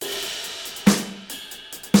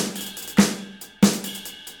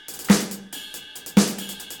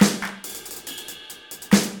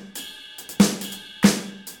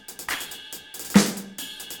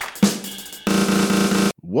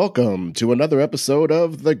welcome to another episode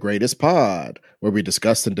of The Greatest Pod, where we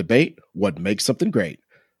discuss and debate what makes something great.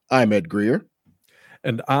 I'm Ed Greer.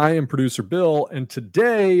 And I am producer Bill, and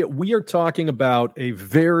today we are talking about a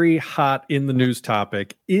very hot in the news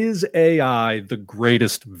topic. Is AI the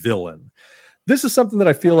greatest villain? This is something that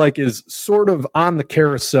I feel like is sort of on the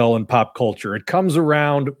carousel in pop culture. It comes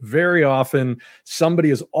around very often. Somebody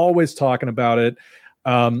is always talking about it.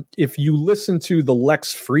 If you listen to the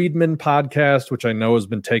Lex Friedman podcast, which I know has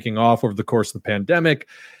been taking off over the course of the pandemic,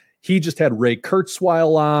 he just had Ray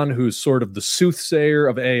Kurzweil on, who's sort of the soothsayer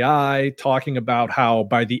of AI, talking about how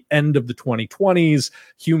by the end of the 2020s,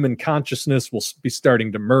 human consciousness will be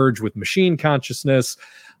starting to merge with machine consciousness.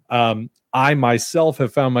 I myself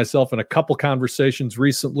have found myself in a couple conversations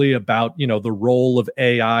recently about, the role of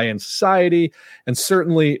AI in society. And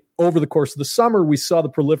certainly over the course of the summer, we saw the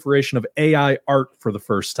proliferation of AI art for the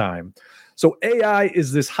first time. So AI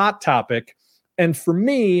is this hot topic. And for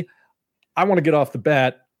me, I want to get off the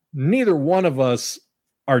bat. Neither one of us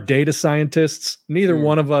are data scientists. Neither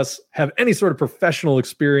one of us have any sort of professional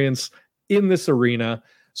experience in this arena.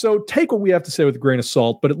 So take what we have to say with a grain of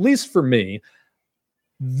salt. But at least for me,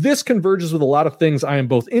 this converges with a lot of things I am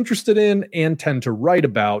both interested in and tend to write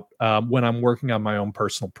about when I'm working on my own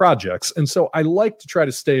personal projects. And so I like to try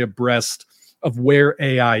to stay abreast of where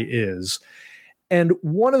AI is. And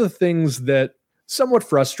one of the things that somewhat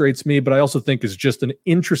frustrates me, but I also think is just an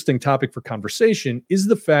interesting topic for conversation, is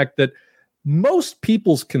the fact that most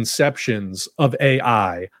people's conceptions of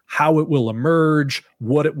AI, how it will emerge,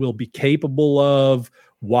 what it will be capable of,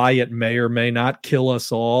 why it may or may not kill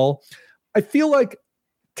us all, I feel like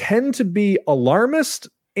tend to be alarmist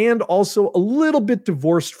and also a little bit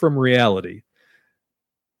divorced from reality,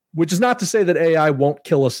 which is not to say that AI won't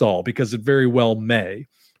kill us all, because it very well may.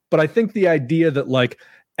 But I think the idea that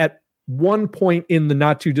at one point in the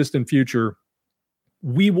not too distant future,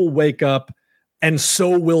 we will wake up and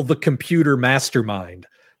so will the computer mastermind,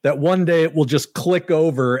 that one day it will just click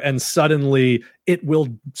over and suddenly it will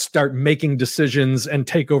start making decisions and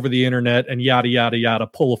take over the internet and yada, yada, yada,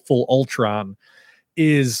 pull a full Ultron,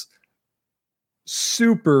 is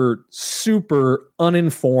super, super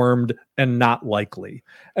uninformed and not likely.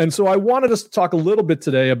 And so I wanted us to talk a little bit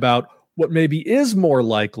today about what maybe is more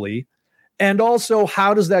likely, and also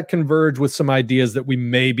how does that converge with some ideas that we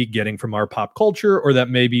may be getting from our pop culture or that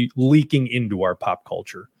may be leaking into our pop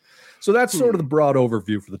culture. So that's sort of the broad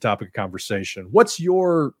overview for the topic of conversation. What's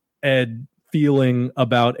your, Ed, feeling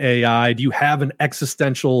about AI? Do you have an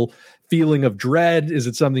existential feeling of dread? Is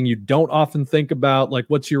it something you don't often think about?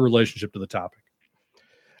 What's your relationship to the topic?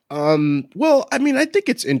 Well, I think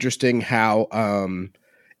it's interesting how,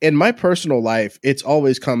 in my personal life, it's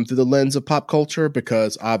always come through the lens of pop culture,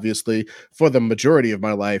 because obviously for the majority of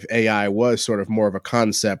my life, AI was sort of more of a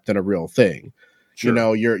concept than a real thing.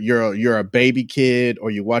 Sure. You're a baby kid,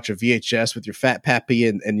 or you watch a VHS with your fat pappy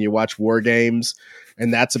and you watch War Games,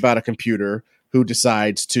 and that's about a computer who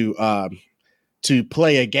decides to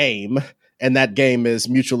play a game, and that game is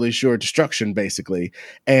mutually assured destruction, basically,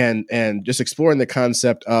 and just exploring the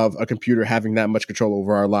concept of a computer having that much control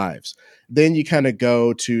over our lives. Then you kind of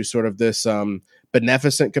go to sort of this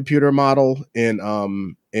beneficent computer model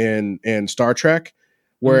in Star Trek,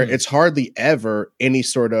 where it's hardly ever any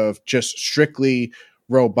sort of just strictly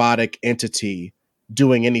robotic entity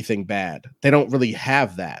doing anything bad. They don't really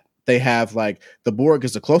have that. They have the Borg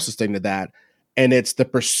is the closest thing to that. And it's the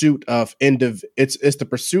pursuit of it's the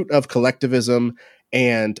pursuit of collectivism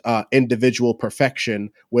and individual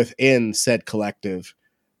perfection within said collective.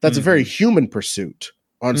 That's a very human pursuit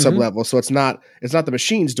on some level. So it's not the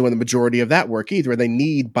machines doing the majority of that work either. And they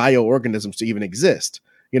need bioorganisms to even exist.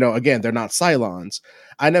 Again, they're not Cylons.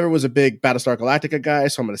 I never was a big Battlestar Galactica guy,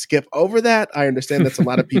 so I'm going to skip over that. I understand that's a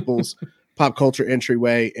lot of people's pop culture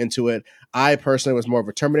entryway into it. I personally was more of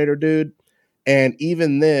a Terminator dude. And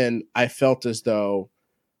even then, I felt as though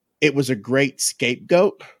it was a great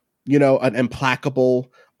scapegoat, an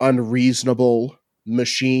implacable, unreasonable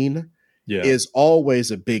machine is always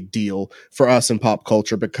a big deal for us in pop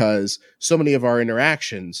culture, because so many of our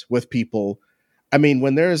interactions with people,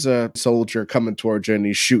 when there's a soldier coming towards you and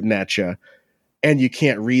he's shooting at you and you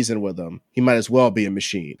can't reason with him, he might as well be a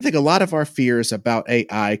machine. I think a lot of our fears about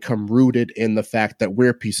AI come rooted in the fact that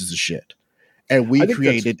we're pieces of shit and we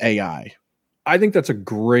created AI. I think that's a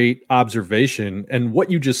great observation. And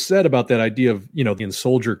what you just said about that idea of, the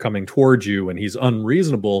soldier coming towards you and he's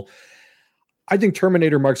unreasonable, I think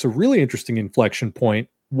Terminator marks a really interesting inflection point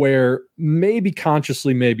where maybe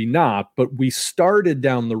consciously, maybe not, but we started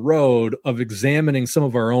down the road of examining some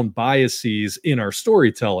of our own biases in our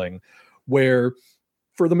storytelling, where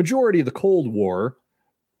for the majority of the Cold War,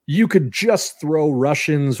 you could just throw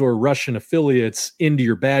Russians or Russian affiliates into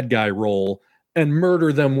your bad guy role and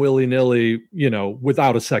murder them willy-nilly,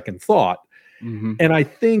 without a second thought. Mm-hmm. And I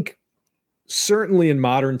think certainly in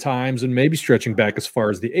modern times, and maybe stretching back as far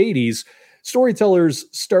as the 80s, storytellers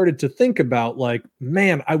started to think about like,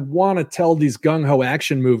 man, I want to tell these gung-ho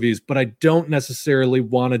action movies, but I don't necessarily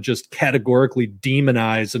want to just categorically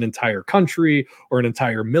demonize an entire country or an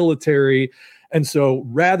entire military. And so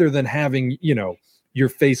rather than having, your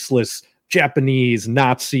faceless Japanese,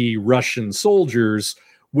 Nazi, Russian soldiers,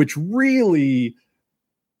 which really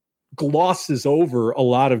glosses over a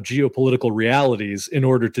lot of geopolitical realities in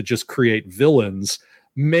order to just create villains,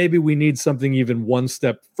 maybe we need something even one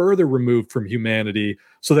step further removed from humanity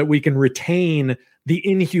so that we can retain the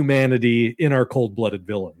inhumanity in our cold-blooded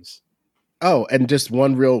villains. Oh, and just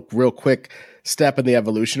one real quick step in the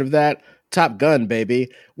evolution of that. Top Gun, baby.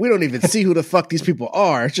 We don't even see who the fuck these people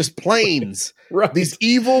are. It's just planes. Right. These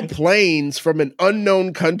evil planes from an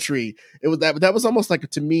unknown country. It was that was almost like,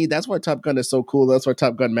 to me, that's why Top Gun is so cool. That's why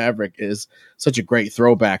Top Gun Maverick is such a great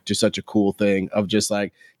throwback to such a cool thing of just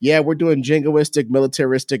like, yeah, we're doing jingoistic,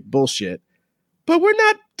 militaristic bullshit, but we're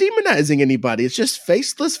not demonizing anybody. It's just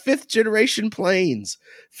faceless fifth generation planes,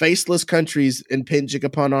 faceless countries impinging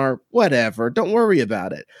upon our whatever. Don't worry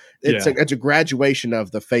about it. It's a graduation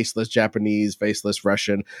of the faceless Japanese, faceless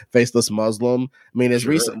Russian, faceless Muslim. I mean, as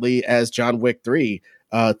recently as John Wick 3,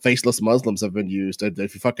 faceless Muslims have been used.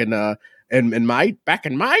 If you fucking back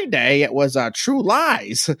in my day, it was True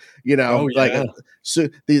Lies. So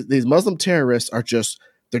these Muslim terrorists are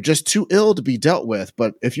they're just too ill to be dealt with.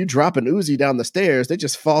 But if you drop an Uzi down the stairs, they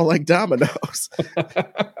just fall like dominoes.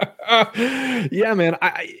 Yeah, man.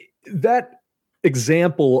 That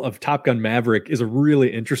example of Top Gun Maverick is a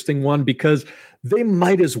really interesting one because they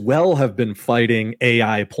might as well have been fighting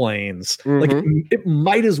AI planes. Mm-hmm. Like it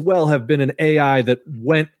might as well have been an AI that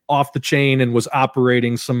went off the chain and was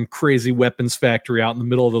operating some crazy weapons factory out in the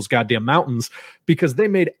middle of those goddamn mountains, because they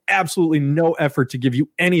made absolutely no effort to give you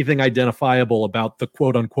anything identifiable about the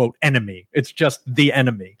quote unquote enemy. It's just the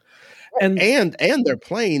enemy. And their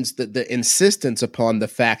planes, the insistence upon the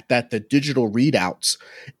fact that the digital readouts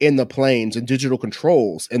in the planes and digital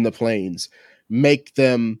controls in the planes make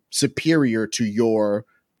them superior to your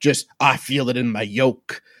just, I feel it in my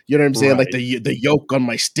yoke. You know what I'm saying? Right. Like the yoke on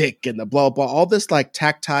my stick and the blah, blah, all this like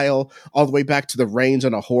tactile, all the way back to the reins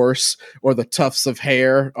on a horse or the tufts of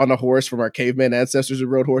hair on a horse from our caveman ancestors who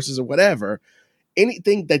rode horses or whatever.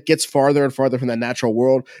 Anything that gets farther and farther from the natural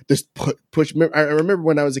world, this push. I remember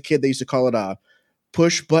when I was a kid, they used to call it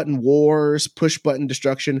push button wars, push button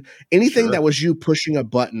destruction. Anything that was you pushing a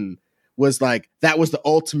button was like, that was the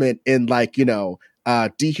ultimate in like, dehumanization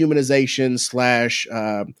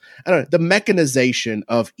 / the mechanization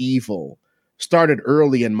of evil started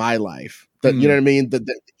early in my life. You know what I mean?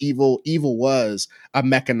 The evil was a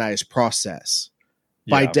mechanized process.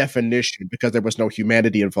 By definition, because there was no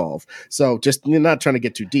humanity involved. So just, you're not trying to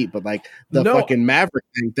get too deep, but like fucking Maverick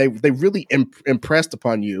thing, they really impressed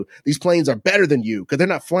upon you. These planes are better than you because they're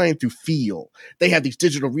not flying through feel. They have these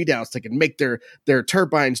digital readouts that can make their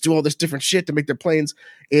turbines do all this different shit to make their planes.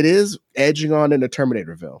 It is edging on into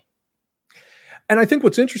Terminatorville. And I think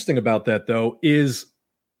what's interesting about that, though, is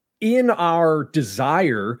in our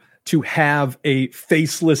desire to have a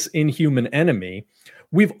faceless, inhuman enemy,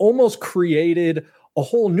 we've almost created a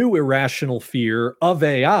whole new irrational fear of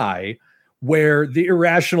AI, where the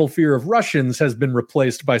irrational fear of Russians has been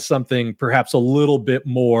replaced by something perhaps a little bit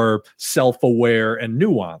more self-aware and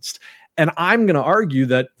nuanced. And I'm going to argue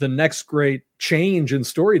that the next great change in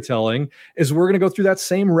storytelling is we're going to go through that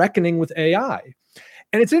same reckoning with AI.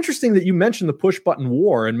 And it's interesting that you mentioned the push button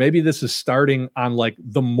war, and maybe this is starting on like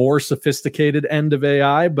the more sophisticated end of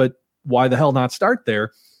AI, but why the hell not start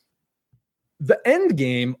there? The end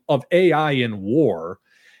game of AI in war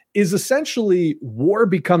is essentially war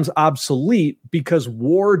becomes obsolete because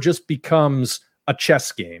war just becomes a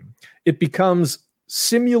chess game. It becomes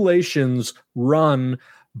simulations run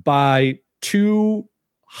by two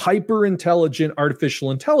hyper-intelligent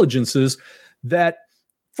artificial intelligences that,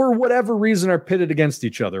 for whatever reason, are pitted against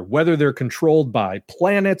each other, whether they're controlled by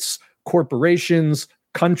planets, corporations,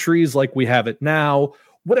 countries like we have it now,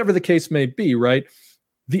 whatever the case may be, right?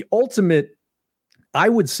 The ultimate, I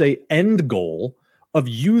would say, end goal of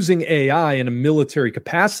using AI in a military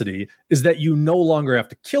capacity is that you no longer have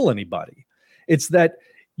to kill anybody. It's that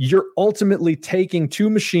you're ultimately taking two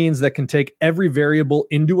machines that can take every variable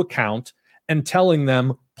into account and telling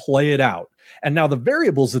them, play it out. And now the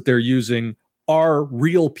variables that they're using are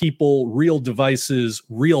real people, real devices,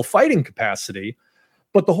 real fighting capacity.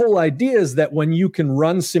 But the whole idea is that when you can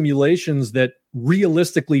run simulations that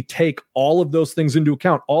realistically take all of those things into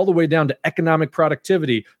account, all the way down to economic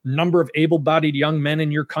productivity, number of able-bodied young men in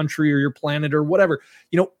your country or your planet or whatever,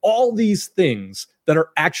 all these things that are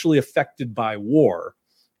actually affected by war,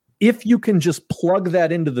 if you can just plug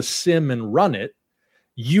that into the sim and run it,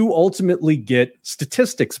 you ultimately get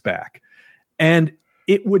statistics back. And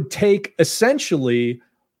it would take essentially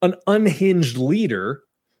an unhinged leader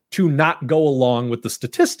to not go along with the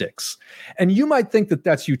statistics. And you might think that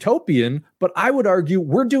that's utopian, but I would argue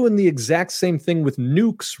we're doing the exact same thing with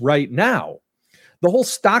nukes right now. The whole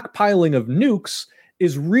stockpiling of nukes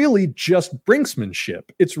is really just brinksmanship.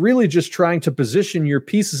 It's really just trying to position your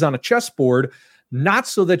pieces on a chessboard, not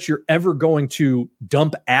so that you're ever going to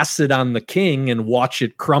dump acid on the king and watch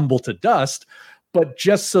it crumble to dust, but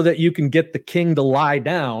just so that you can get the king to lie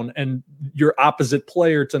down and your opposite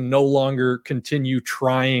player to no longer continue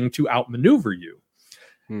trying to outmaneuver you.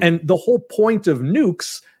 And the whole point of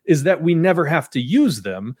nukes is that we never have to use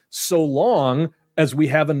them so long as we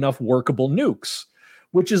have enough workable nukes,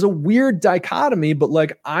 which is a weird dichotomy. But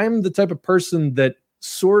like, I'm the type of person that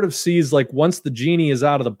sort of sees like once the genie is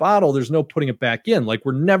out of the bottle, there's no putting it back in. Like,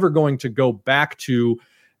 we're never going to go back to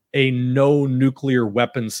a no nuclear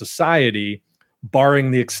weapon society, barring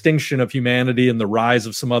the extinction of humanity and the rise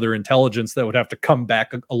of some other intelligence that would have to come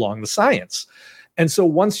back along the science. And so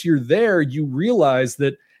once you're there, you realize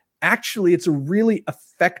that actually it's a really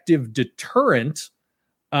effective deterrent.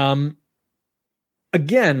 Again,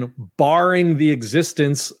 barring the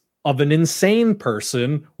existence of an insane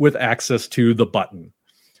person with access to the button.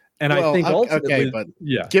 And I think ultimately, but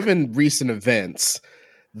given recent events,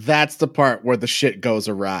 that's the part where the shit goes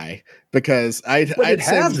awry, because I'd say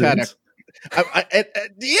we've had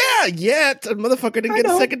motherfucker didn't get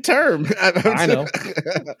a second term. I know.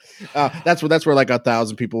 That's where like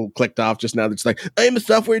 1,000 people clicked off just now. That's like, I am a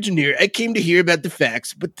software engineer. I came to hear about the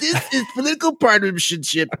facts, but this is political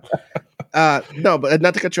partisanship. No, but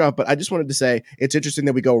not to cut you off, but I just wanted to say it's interesting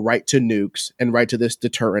that we go right to nukes and right to this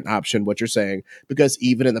deterrent option, what you're saying, because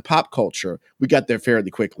even in the pop culture, we got there fairly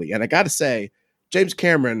quickly. And I got to say, James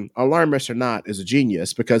Cameron, alarmist or not, is a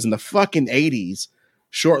genius, because in the fucking 80s,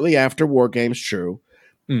 shortly after War Games, true,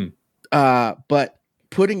 but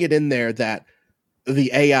putting it in there that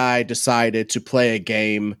the AI decided to play a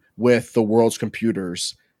game with the world's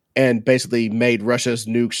computers and basically made Russia's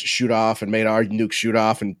nukes shoot off and made our nukes shoot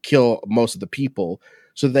off and kill most of the people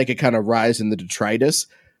so that they could kind of rise in the detritus.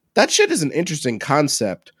 That shit is an interesting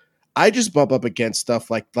concept. I just bump up against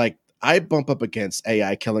stuff like I bump up against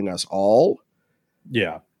AI killing us all.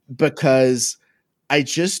 Yeah. Because I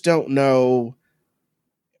just don't know.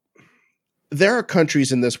 There are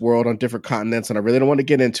countries in this world on different continents, and I really don't want to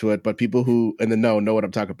get into it, but people who in the know what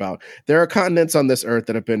I'm talking about. There are continents on this earth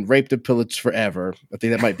that have been raped and pillaged forever. I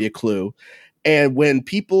think that might be a clue. And when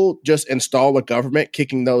people just install a government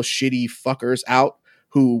kicking those shitty fuckers out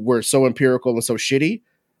who were so empirical and so shitty,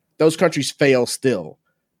 those countries fail still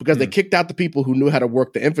because they kicked out the people who knew how to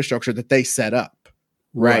work the infrastructure that they set up.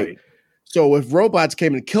 Right. So if robots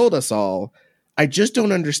came and killed us all, I just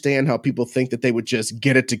don't understand how people think that they would just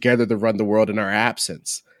get it together to run the world in our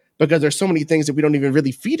absence, because there's so many things that we don't even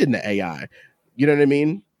really feed into AI. You know what I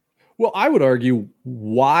mean? Well, I would argue,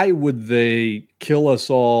 why would they kill us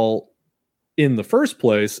all in the first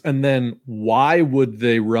place? And then why would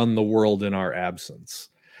they run the world in our absence?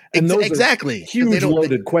 And those exactly are huge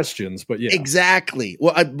loaded questions, but yeah. Exactly.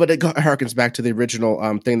 Well, but it harkens back to the original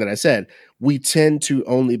thing that I said. We tend to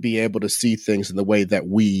only be able to see things in the way that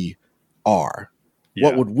we are. Yeah.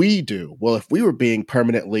 What would we do? Well, if we were being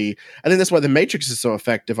permanently, I think that's why the Matrix is so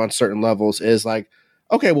effective on certain levels, is like,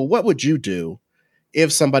 okay, well, what would you do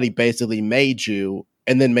if somebody basically made you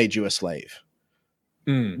and then made you a slave?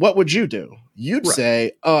 What would you do? You'd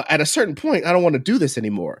say, at a certain point, I don't want to do this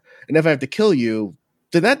anymore. And if I have to kill you,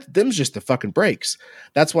 then them's just the fucking breaks.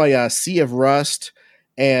 That's why Sea of Rust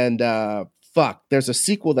and there's a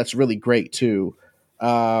sequel that's really great too.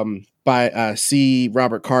 By C.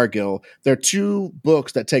 Robert Cargill. There are two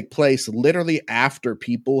books that take place literally after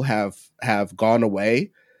people have gone away.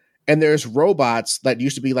 And there's robots that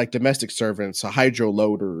used to be like domestic servants, hydro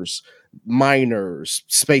loaders, miners,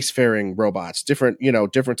 spacefaring robots, different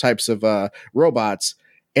types of robots.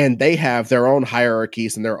 And they have their own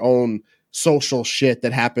hierarchies and their own social shit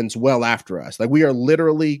that happens well after us. Like, we are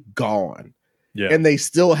literally gone. Yeah. And they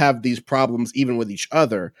still have these problems even with each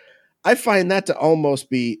other. I find that to almost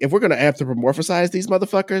be, if we're going to anthropomorphize these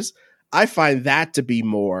motherfuckers, I find that to be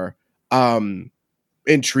more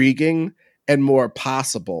intriguing and more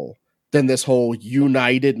possible than this whole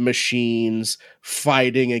united machines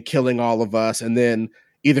fighting and killing all of us. And then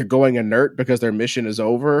either going inert because their mission is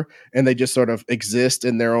over and they just sort of exist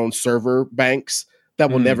in their own server banks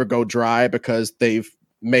that will never go dry because they've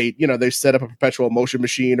made, they've set up a perpetual motion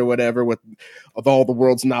machine or whatever with all the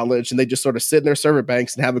world's knowledge, and they just sort of sit in their server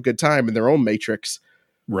banks and have a good time in their own matrix.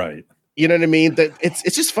 Right. You know what I mean? That it's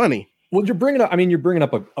just funny. Well, you're bringing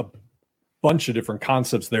up a bunch of different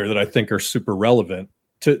concepts there that I think are super relevant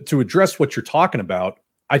to address what you're talking about.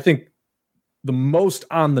 I think the most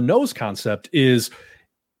on the nose concept is,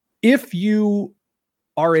 if you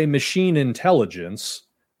are a machine intelligence,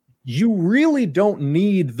 you really don't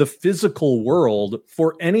need the physical world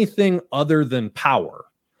for anything other than power.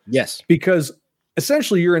 Yes. Because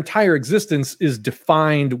essentially your entire existence is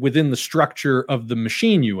defined within the structure of the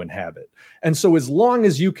machine you inhabit. And so as long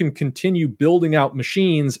as you can continue building out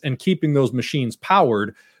machines and keeping those machines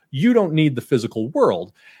powered, you don't need the physical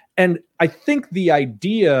world. And I think the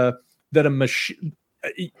idea that a machine,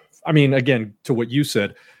 I mean, again, to what you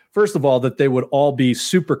said, first of all, that they would all be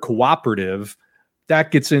super cooperative,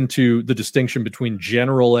 that gets into the distinction between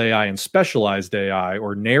general AI and specialized AI,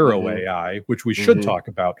 or narrow AI, which we should talk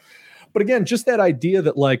about. But again, just that idea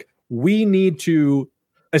that like we need to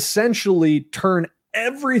essentially turn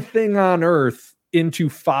everything on Earth into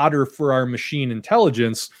fodder for our machine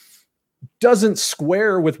intelligence doesn't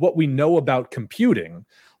square with what we know about computing.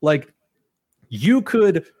 Like, you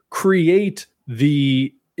could create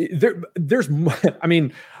there's I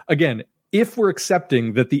mean, again, if we're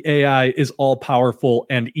accepting that the AI is all powerful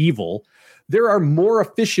and evil, there are more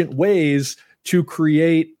efficient ways to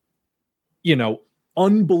create,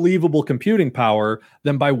 unbelievable computing power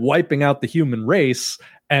than by wiping out the human race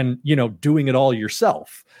and, doing it all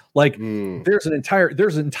yourself. Like there's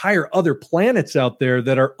entire other planets out there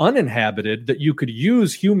that are uninhabited that you could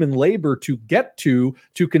use human labor to get to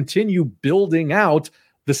continue building out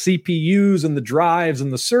the CPUs and the drives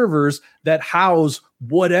and the servers that house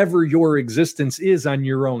whatever your existence is on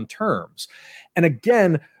your own terms. And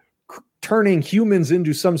again, turning humans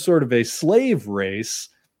into some sort of a slave race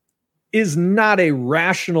is not a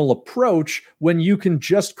rational approach when you can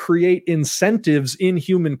just create incentives in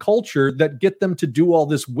human culture that get them to do all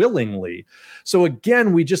this willingly. So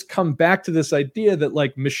again, we just come back to this idea that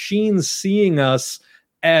like machines seeing us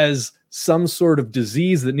as some sort of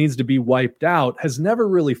disease that needs to be wiped out has never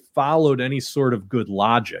really followed any sort of good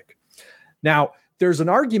logic. Now, there's an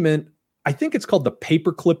argument, I think it's called the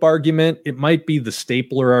paperclip argument. It might be the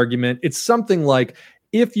stapler argument. It's something like,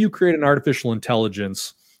 if you create an artificial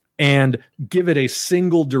intelligence and give it a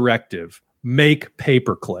single directive, make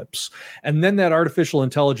paperclips, and then that artificial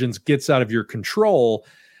intelligence gets out of your control,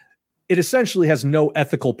 it essentially has no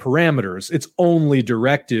ethical parameters. Its only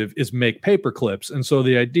directive is make paperclips. And so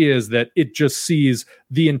the idea is that it just sees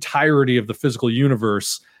the entirety of the physical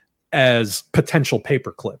universe as potential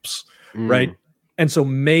paperclips, right? And so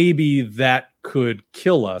maybe that could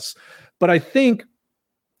kill us. But I think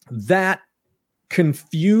that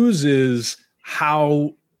confuses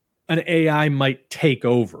how an AI might take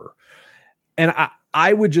over. And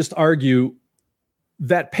I would just argue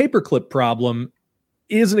that paperclip problem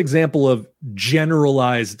is an example of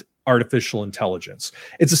generalized artificial intelligence.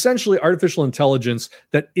 It's essentially artificial intelligence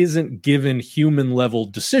that isn't given human level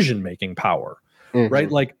decision-making power,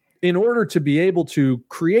 right? Like, in order to be able to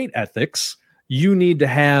create ethics, you need to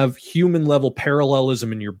have human level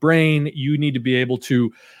parallelism in your brain. You need to be able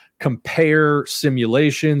to compare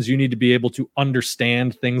simulations. You need to be able to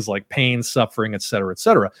understand things like pain, suffering, et cetera, et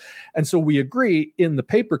cetera. And so we agree in the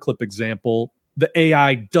paperclip example, the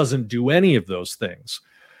AI doesn't do any of those things.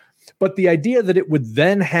 But the idea that it would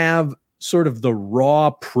then have sort of the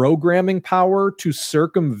raw programming power to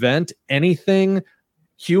circumvent anything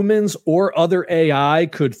humans or other AI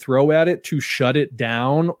could throw at it to shut it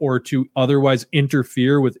down or to otherwise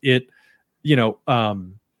interfere with it,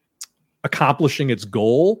 accomplishing its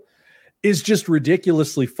goal is just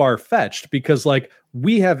ridiculously far-fetched, because like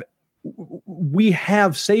we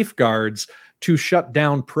have safeguards to shut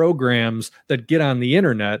down programs that get on the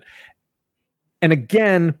internet. And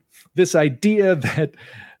again, this idea that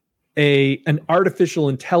an artificial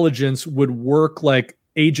intelligence would work like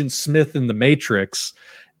Agent Smith in the Matrix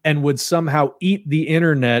and would somehow eat the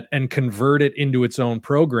internet and convert it into its own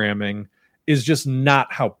programming is just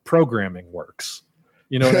not how programming works.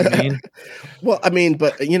 You know what I mean? Well, I mean,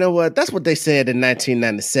 but you know what? That's what they said in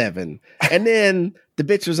 1997. And then the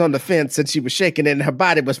bitch was on the fence and she was shaking and her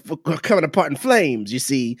body was coming apart in flames. You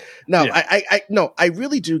see? No, yeah. I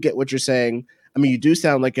really do get what you're saying. I mean, you do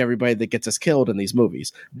sound like everybody that gets us killed in these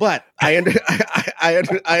movies, but I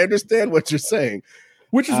understand what you're saying.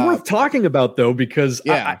 Which is worth talking about, though, because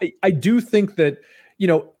I do think that,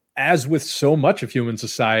 as with so much of human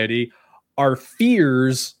society, our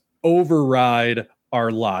fears override our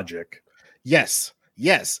logic. Yes.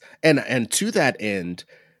 And to that end,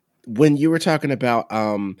 when you were talking about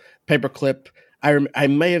Paperclip, I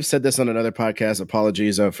may have said this on another podcast.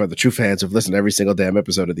 Apologies for the true fans who've listened to every single damn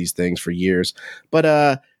episode of these things for years.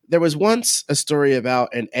 But there was once a story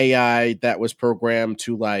about an AI that was programmed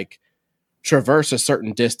to like traverse a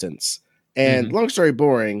certain distance. And long story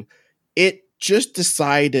boring, it just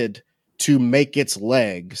decided to make its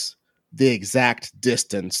legs the exact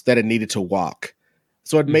distance that it needed to walk.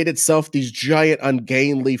 So it made itself these giant,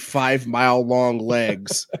 ungainly 5-mile long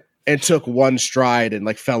legs and took one stride and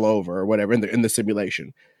like fell over or whatever in the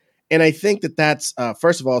simulation. And I think that's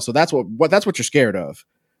first of all, so that's what you're scared of.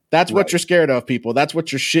 That's what you're scared of, people. That's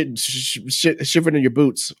what you're shivering in your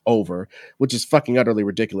boots over, which is fucking utterly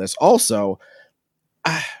ridiculous. Also,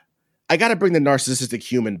 I got to bring the narcissistic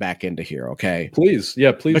human back into here, okay? Please.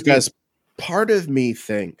 Yeah, please. Because part of me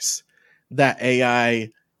thinks that AI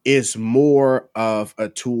is more of a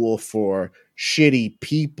tool for shitty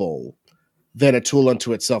people than a tool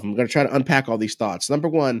unto itself. I'm going to try to unpack all these thoughts. Number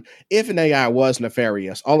one, if an AI was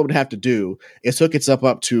nefarious, all it would have to do is hook itself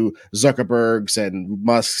up to Zuckerbergs and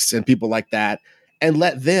Musks and people like that and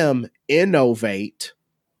let them innovate,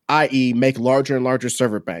 i.e. make larger and larger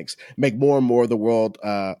server banks, make more and more of the world,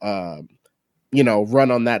 run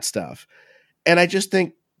on that stuff. And I just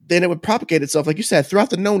think then it would propagate itself, like you said, throughout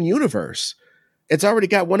the known universe. It's already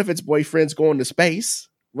got one of its boyfriends going to space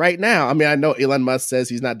right now. I mean, I know Elon Musk says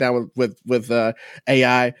he's not down with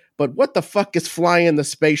AI, but what the fuck is flying the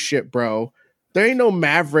spaceship, bro? There ain't no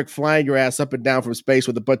Maverick flying your ass up and down from space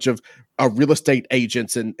with a bunch of real estate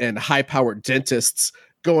agents and high-powered dentists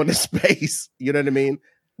going to space. You know what I mean?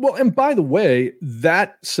 Well, and by the way,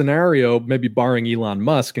 that scenario, maybe barring Elon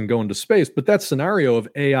Musk and going to space, but that scenario of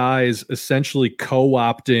AIs essentially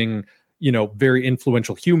co-opting, very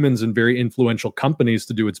influential humans and very influential companies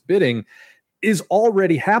to do its bidding is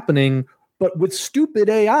already happening, but with stupid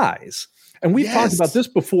AIs. And we've talked about this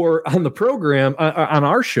before on the program, on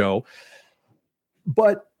our show,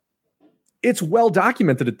 but it's well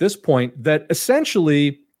documented at this point that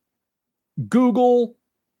essentially Google,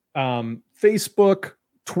 Facebook,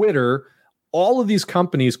 Twitter, all of these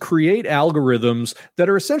companies create algorithms that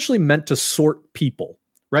are essentially meant to sort people,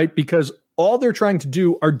 right? Because all they're trying to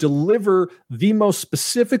do are deliver the most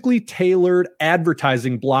specifically tailored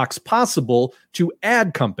advertising blocks possible to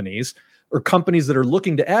ad companies or companies that are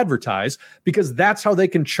looking to advertise, because that's how they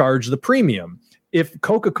can charge the premium. If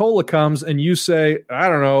Coca-Cola comes and you say, I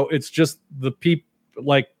don't know, it's just the people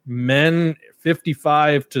like men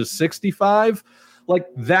 55 to 65, like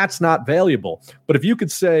that's not valuable. But if you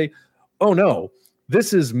could say, oh no,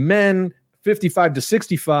 this is men 55 to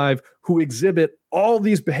 65 who exhibit all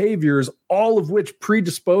these behaviors, all of which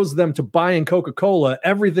predispose them to buying Coca-Cola,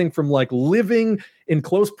 everything from like living in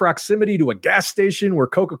close proximity to a gas station where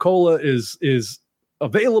Coca-Cola is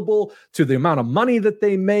available, to the amount of money that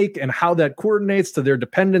they make and how that coordinates to their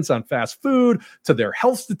dependence on fast food, to their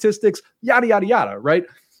health statistics, yada, yada, yada, right?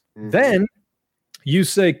 Mm-hmm. Then you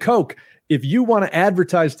say, Coke, if you want to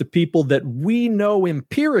advertise to people that we know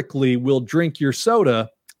empirically will drink your soda,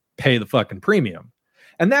 pay the fucking premium.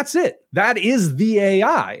 And that's it. That is the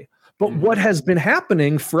AI. But what has been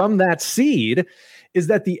happening from that seed is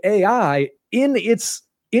that the AI in its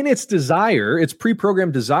desire, its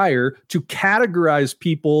pre-programmed desire to categorize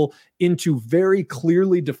people into very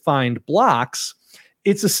clearly defined blocks,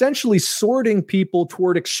 it's essentially sorting people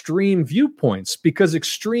toward extreme viewpoints, because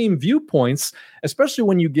extreme viewpoints, especially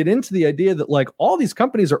when you get into the idea that like all these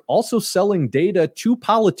companies are also selling data to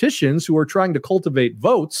politicians who are trying to cultivate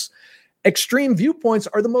votes, extreme viewpoints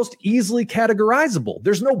are the most easily categorizable.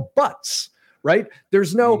 There's no buts, right?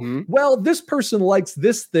 There's no, well, this person likes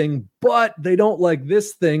this thing, but they don't like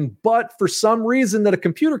this thing. But for some reason that a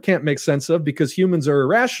computer can't make sense of because humans are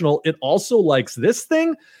irrational, it also likes this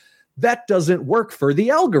thing. That doesn't work for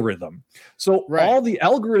the algorithm. So all the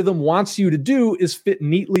algorithm wants you to do is fit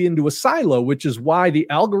neatly into a silo, which is why the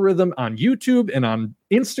algorithm on YouTube and on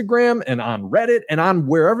Instagram and on Reddit and on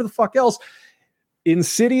wherever the fuck else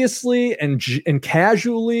insidiously and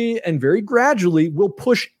casually and very gradually will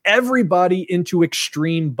push everybody into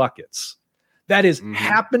extreme buckets. That is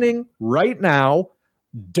happening right now.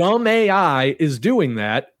 Dumb AI is doing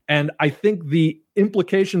that. And I think the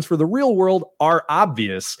implications for the real world are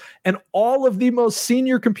obvious. And all of the most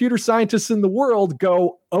senior computer scientists in the world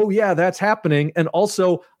go, oh yeah, that's happening. And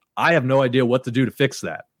also, I have no idea what to do to fix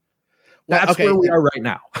that. That's where we are right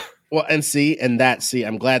now. Well, and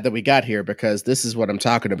I'm glad that we got here, because this is what I'm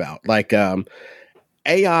talking about. Like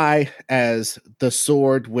AI as the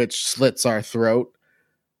sword which slits our throat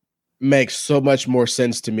makes so much more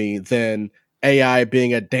sense to me than AI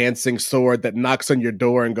being a dancing sword that knocks on your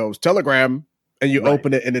door and goes Telegram, and you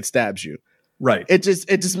open it and it stabs you. Right. It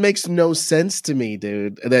just makes no sense to me,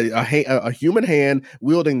 dude. That a human hand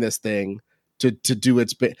wielding this thing to do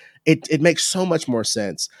its bit. It makes so much more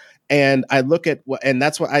sense. And I look at what, and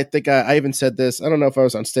that's what I think. I even said this. I don't know if I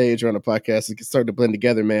was on stage or on a podcast. It started to blend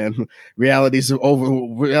together, man. Realities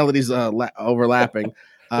overlapping.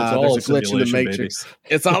 There's a glitch in the matrix. Baby.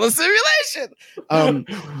 It's all a simulation,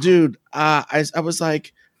 dude. I was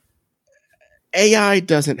like, AI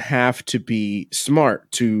doesn't have to be smart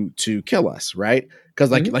to kill us, right?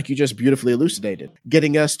 Because like you just beautifully elucidated,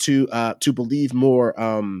 getting us to believe more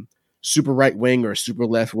super right wing or super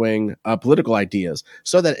left wing political ideas,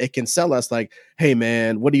 so that it can sell us like, hey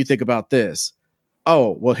man, what do you think about this?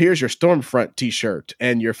 Oh, well, here's your Stormfront T-shirt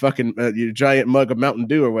and your fucking your giant mug of Mountain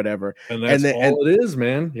Dew or whatever, and that's all it is,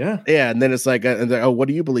 man. Yeah. And then it's like, oh, what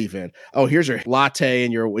do you believe in? Oh, here's your latte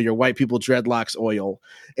and your white people dreadlocks oil.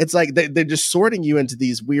 It's like they're just sorting you into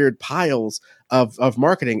these weird piles of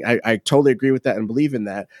marketing. I totally agree with that and believe in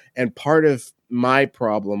that. And part of my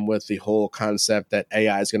problem with the whole concept that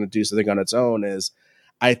AI is going to do something on its own is,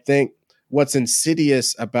 I think what's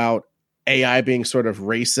insidious about AI being sort of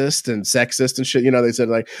racist and sexist and shit. You know, they said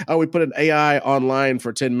like, oh, we put an AI online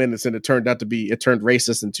for 10 minutes and it turned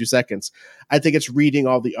racist in 2 seconds. I think it's reading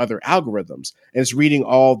all the other algorithms, and it's reading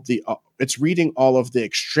all of the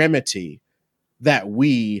extremity that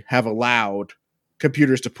we have allowed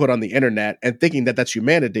computers to put on the internet and thinking that that's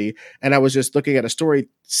humanity. And I was just looking at a story.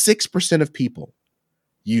 6% of people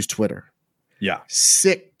use Twitter. Yeah.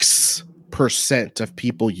 6% of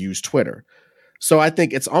people use Twitter. So I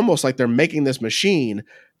think it's almost like they're making this machine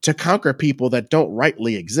to conquer people that don't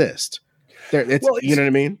rightly exist. You know what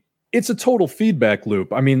I mean? It's a total feedback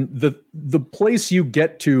loop. I mean, the place you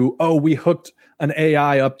get to, oh, we hooked an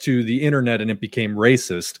AI up to the internet and it became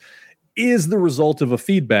racist, is the result of a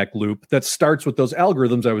feedback loop that starts with those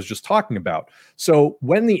algorithms I was just talking about. So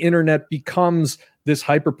when the internet becomes this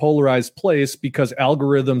hyperpolarized place because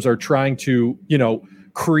algorithms are trying to,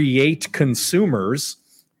 create consumers,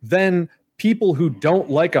 then people who don't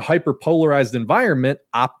like a hyperpolarized environment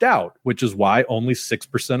opt out, which is why only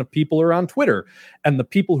 6% of people are on Twitter. And the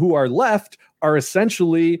people who are left are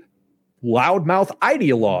essentially loudmouth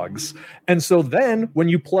ideologues. And so then when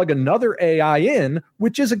you plug another AI in,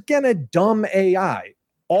 which is again a dumb AI,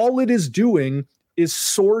 all it is doing is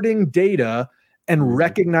sorting data and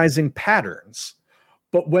recognizing patterns.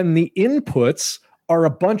 But when the inputs are a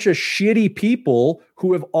bunch of shitty people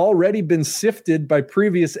who have already been sifted by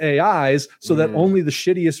previous AIs so that only the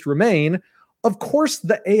shittiest remain, of course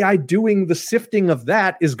the AI doing the sifting of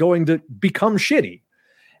that is going to become shitty.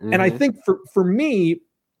 And I think for me,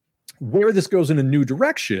 where this goes in a new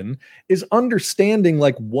direction is understanding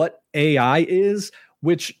like what AI is,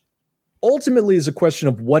 which ultimately is a question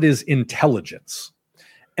of what is intelligence.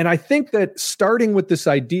 And I think that starting with this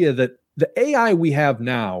idea that the AI we have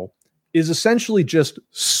now is essentially just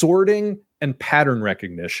sorting and pattern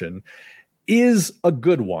recognition is a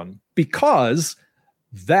good one, because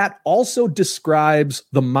that also describes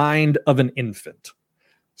the mind of an infant.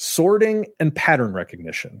 Sorting and pattern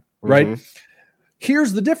recognition, right?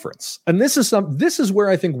 Here's the difference. And this is where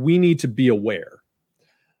I think we need to be aware.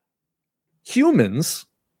 Humans,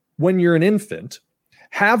 when you're an infant,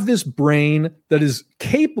 have this brain that is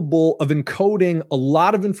capable of encoding a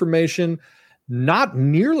lot of information, not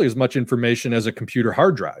nearly as much information as a computer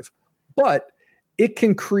hard drive, but it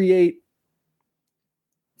can create,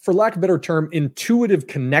 for lack of a better term, intuitive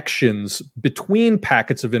connections between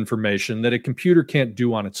packets of information that a computer can't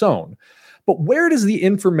do on its own. But where does the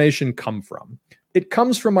information come from? It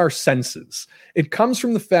comes from our senses. It comes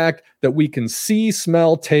from the fact that we can see,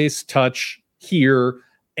 smell, taste, touch, hear,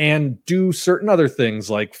 and do certain other things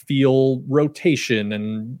like feel rotation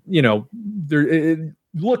and,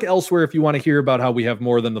 look elsewhere if you want to hear about how we have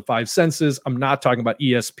more than the 5 senses. I'm not talking about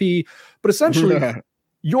ESP, but essentially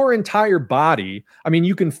your entire body, I mean,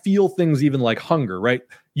 you can feel things even like hunger, right?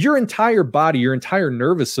 Your entire body, your entire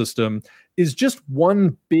nervous system is just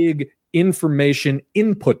one big information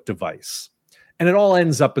input device. And it all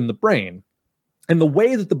ends up in the brain. And the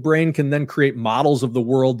way that the brain can then create models of the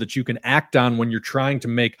world that you can act on when you're trying to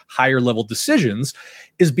make higher level decisions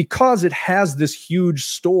is because it has this huge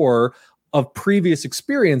store of previous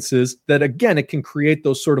experiences that, again, it can create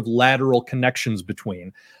those sort of lateral connections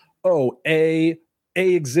between, oh, A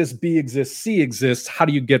exists, B exists, C exists. How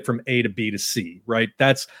do you get from A to B to C, right?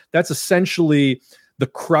 That's essentially the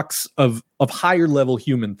crux of higher level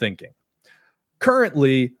human thinking.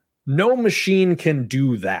 Currently, no machine can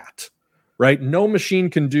do that, right? No machine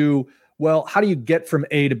can do well, how do you get from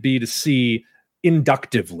A to B to C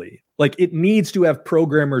inductively? Like, it needs to have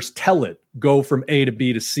programmers tell it, go from A to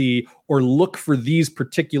B to C, or look for these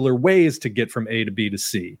particular ways to get from A to B to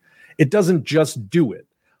C. It doesn't just do it.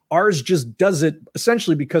 Ours just does it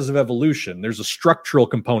essentially because of evolution. There's a structural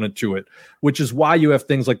component to it, which is why you have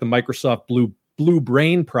things like the Microsoft Blue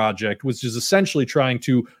Brain project, which is essentially trying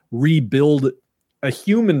to rebuild a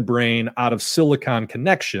human brain out of silicon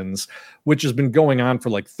connections, which has been going on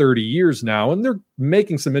for like 30 years now. And they're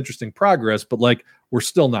making some interesting progress, but like, we're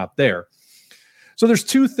still not there. So there's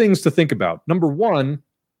two things to think about. Number one,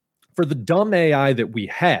 for the dumb AI that we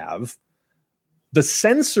have, the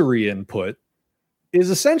sensory input is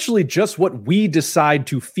essentially just what we decide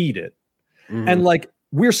to feed it. Mm-hmm. And like,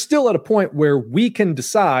 we're still at a point where we can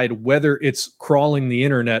decide whether it's crawling the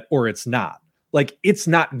internet or it's not. Like, it's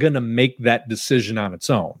not going to make that decision on its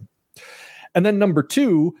own. And then number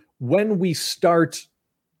two, when we start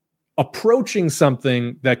approaching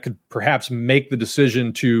something that could perhaps make the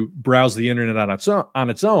decision to browse the internet on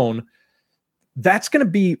its own, that's going to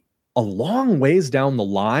be a long ways down the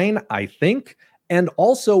line, I think. And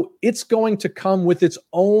also, it's going to come with its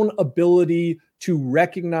own ability to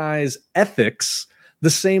recognize ethics the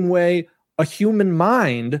same way a human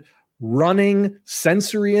mind running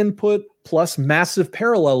sensory input plus massive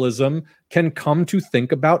parallelism can come to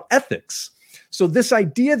think about ethics. So this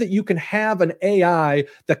idea that you can have an AI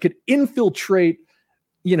that could infiltrate,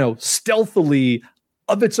 stealthily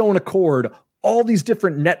of its own accord, all these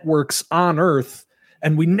different networks on Earth,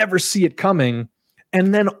 and we never see it coming,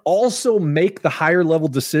 and then also make the higher level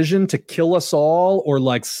decision to kill us all, or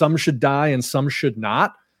like some should die and some should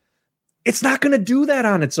not. It's not going to do that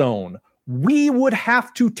on its own. We would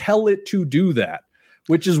have to tell it to do that,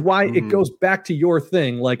 which is why it goes back to your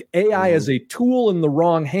thing. Like, AI as a tool in the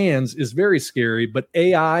wrong hands is very scary, but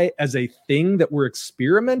AI as a thing that we're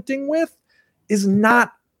experimenting with is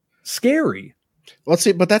not scary. Well,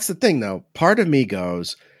 see, but that's the thing, though. Part of me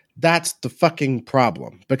goes, that's the fucking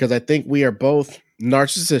problem, because I think we are both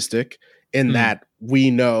narcissistic in that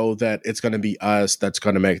we know that it's going to be us that's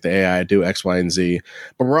going to make the AI do X, Y, and Z,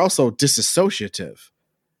 but we're also disassociative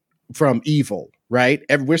from evil, right?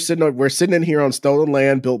 We're sitting in here on stolen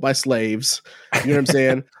land built by slaves. You know what I'm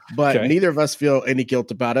saying? But okay. Neither of us feel any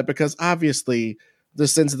guilt about it, because obviously the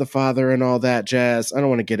sins of the father and all that jazz. I don't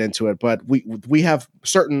want to get into it, but we have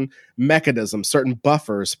certain mechanisms, certain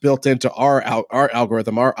buffers built into our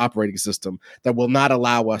algorithm, our operating system, that will not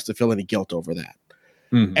allow us to feel any guilt over that.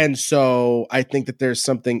 Mm-hmm. And so I think that there's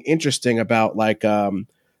something interesting about like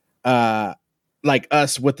us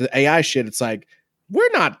with the AI shit. It's like, we're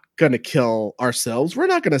not going to kill ourselves. We're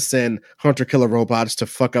not going to send hunter-killer robots to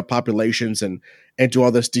fuck up populations and do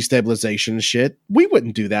all this destabilization shit. We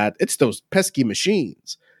wouldn't do that. It's those pesky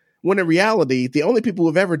machines. When in reality, the only people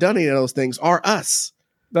who've ever done any of those things are us.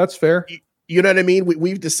 That's fair. You know what I mean?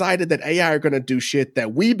 We've decided that AI are going to do shit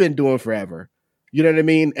that we've been doing forever. You know what I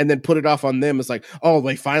mean? And then put it off on them. It's like, oh,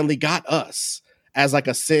 they finally got us as like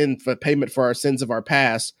a sin for payment for our sins of our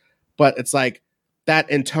past. But it's like, that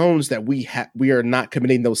intones that we are not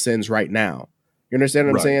committing those sins right now. You understand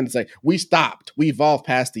what I'm saying? It's like, we stopped. We evolved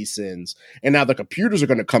past these sins. And now the computers are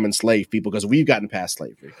going to come enslave people because we've gotten past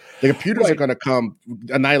slavery. The computers are going to come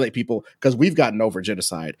annihilate people because we've gotten over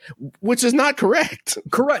genocide, which is not correct.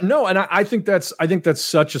 Correct. No, and I think that's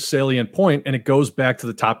such a salient point. And it goes back to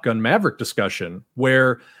the Top Gun Maverick discussion,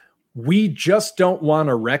 where we just don't want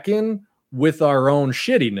to reckon with our own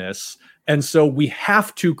shittiness. And so we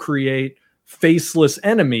have to create faceless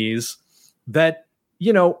enemies that,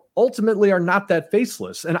 ultimately are not that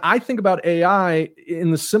faceless. And I think about AI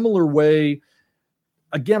in the similar way.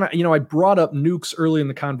 Again, I brought up nukes early in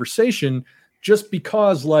the conversation just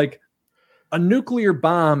because, like, a nuclear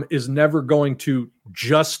bomb is never going to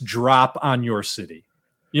just drop on your city.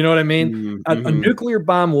 You know what I mean? Mm-hmm. A nuclear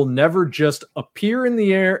bomb will never just appear in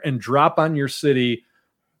the air and drop on your city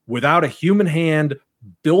without a human hand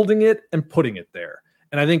building it and putting it there.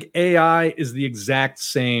 And I think AI is the exact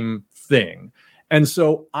same thing. And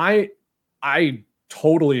so I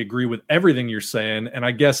totally agree with everything you're saying. And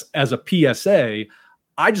I guess as a PSA,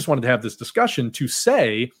 I just wanted to have this discussion to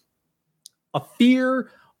say a fear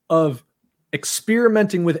of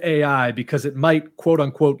experimenting with AI because it might, quote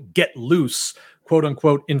unquote, get loose, quote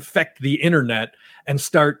unquote, infect the internet and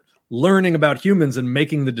start learning about humans and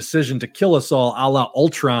making the decision to kill us all, a la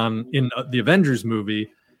Ultron in the Avengers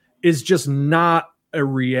movie, is just not a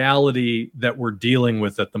reality that we're dealing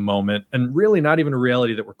with at the moment, and really not even a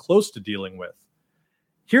reality that we're close to dealing with.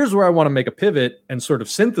 Here's where I want to make a pivot and sort of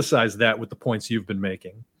synthesize that with the points you've been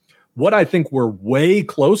making. What I think we're way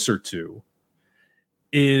closer to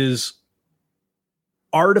is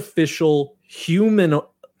artificial human.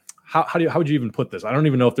 How would you even put this? I don't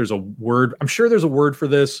even know if there's a word. I'm sure there's a word for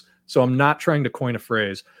this, so I'm not trying to coin a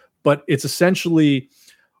phrase, but it's essentially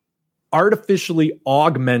artificially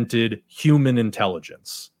augmented human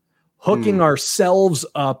intelligence, hooking ourselves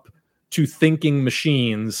up to thinking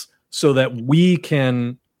machines so that we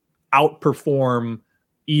can outperform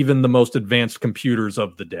even the most advanced computers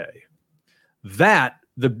of the day. That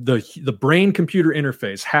the brain computer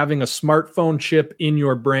interface, having a smartphone chip in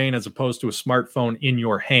your brain as opposed to a smartphone in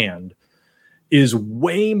your hand, is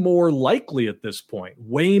way more likely at this point,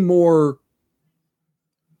 way more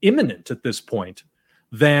imminent at this point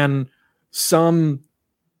than some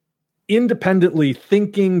independently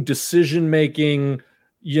thinking, decision-making,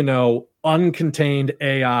 uncontained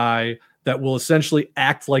AI that will essentially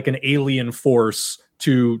act like an alien force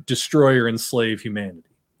to destroy or enslave humanity.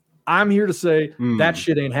 I'm here to say that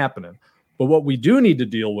shit ain't happening. But what we do need to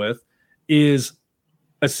deal with is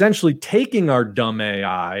essentially taking our dumb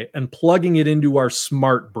AI and plugging it into our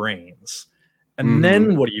smart brains. And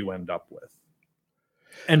then what do you end up with?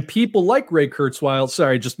 And people like Ray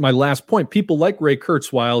Kurzweil, just my last point, people like Ray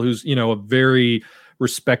Kurzweil, who's, a very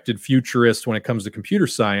respected futurist when it comes to computer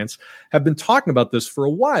science, have been talking about this for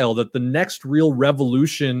a while, that the next real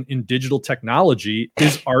revolution in digital technology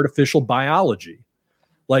is artificial biology.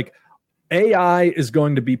 Like, AI is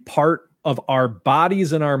going to be part of our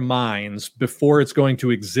bodies and our minds before it's going to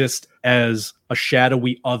exist as a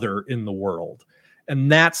shadowy other in the world. And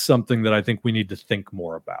that's something that I think we need to think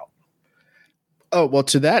more about. Oh, well,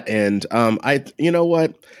 to that end, you know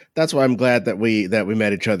what? That's why I'm glad that we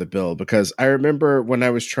met each other, Bill, because I remember when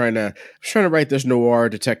I was trying to write this noir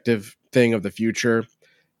detective thing of the future,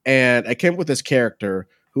 and I came up with this character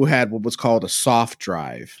who had what was called a soft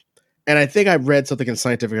drive. And I think I read something in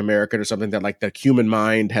Scientific American or something that, like, the human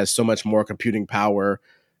mind has so much more computing power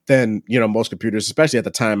than, most computers, especially at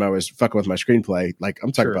the time I was fucking with my screenplay. Like,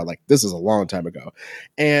 I'm talking about, like, this is a long time ago.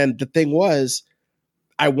 And the thing was,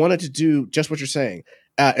 I wanted to do just what you're saying.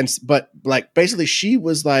 But basically she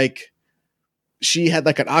was like, she had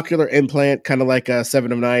like an ocular implant, kind of like a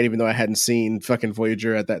Seven of Nine, even though I hadn't seen fucking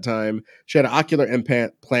Voyager at that time. She had an ocular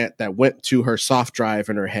implant that went to her soft drive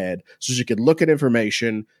in her head so she could look at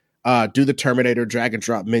information, do the Terminator drag and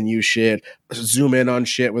drop menu shit, zoom in on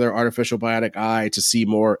shit with her artificial bionic eye to see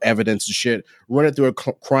more evidence and shit, run it through a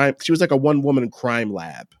crime. She was like a one-woman crime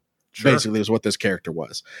lab, basically, is what this character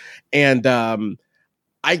was. And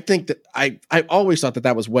I think that I always thought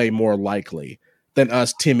that was way more likely than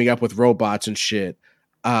us teaming up with robots and shit.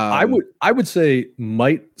 I would say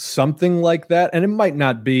something like that. And it might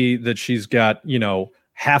not be that she's got,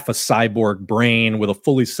 half a cyborg brain with a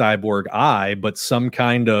fully cyborg eye, but some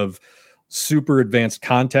kind of super advanced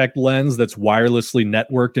contact lens that's wirelessly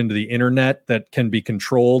networked into the internet that can be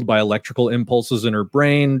controlled by electrical impulses in her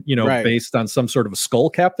brain, based on some sort of a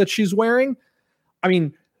skull cap that she's wearing. I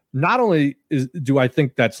mean, not only do I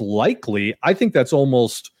think that's likely, I think that's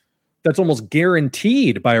almost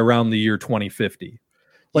guaranteed by around the year 2050.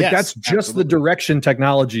 Like, yes, that's just absolutely the direction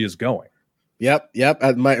technology is going. Yep.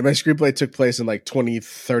 My screenplay took place in like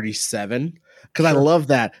 2037 because I love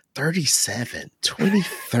that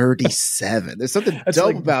 2037. There's something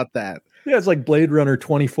dope about that. Yeah, it's like Blade Runner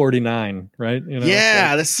 2049, right?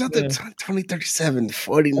 Yeah, there's something 2037,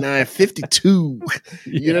 49, 52.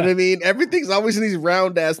 You know what I mean? Everything's always in these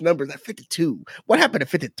round ass numbers. At 52, what happened at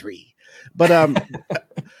 53? But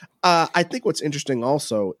I think what's interesting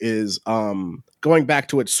also is going back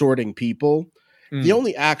to it sorting people. The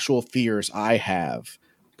only actual fears I have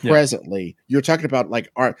presently, you're talking about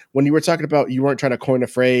like art. When you were talking about, you weren't trying to coin a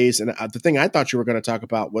phrase, and the thing I thought you were going to talk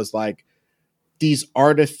about was like these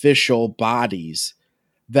artificial bodies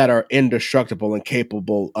that are indestructible and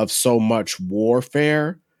capable of so much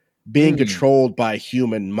warfare being controlled by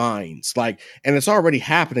human minds. Like, and it's already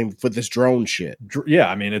happening with this drone shit. Yeah,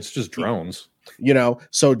 I mean, it's just drones.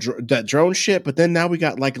 So that drone shit, but then now we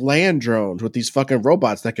got like land drones with these fucking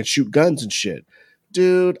robots that can shoot guns and shit.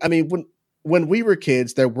 Dude, I mean, when we were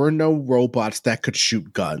kids, there were no robots that could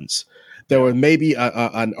shoot guns. There were maybe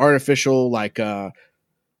an artificial like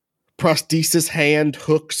prosthesis hand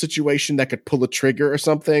hook situation that could pull a trigger or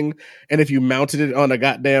something. And if you mounted it on a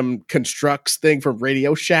goddamn Constructs thing from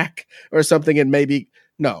Radio Shack or something, and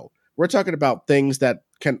we're talking about things that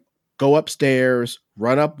can go upstairs,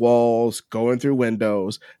 run up walls, going through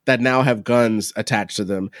windows, that now have guns attached to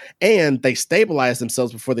them, and they stabilize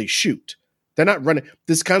themselves before they shoot. They're not running.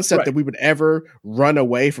 This concept that we would ever run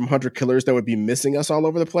away from hunter killers that would be missing us all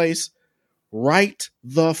over the place. Right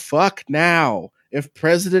the fuck now. If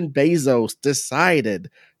President Bezos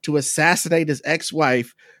decided to assassinate his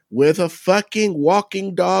ex-wife with a fucking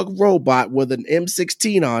walking dog robot with an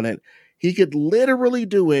M16 on it, he could literally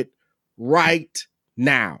do it right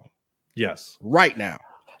now. Yes. Right now.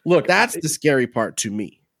 Look, that's the scary part to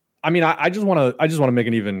me. I mean, I just want to make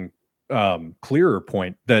an even clearer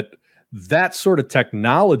point that sort of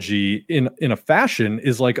technology in a fashion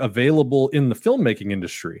is like available in the filmmaking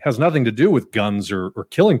industry. It has nothing to do with guns or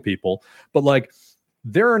killing people, but like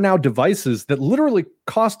there are now devices that literally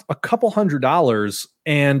cost a couple $100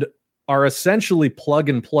 and are essentially plug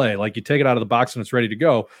and play. Like you take it out of the box and it's ready to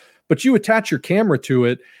go, but you attach your camera to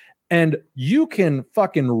it and you can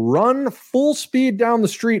fucking run full speed down the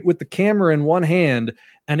street with the camera in one hand,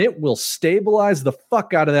 and it will stabilize the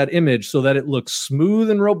fuck out of that image so that it looks smooth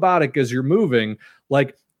and robotic as you're moving.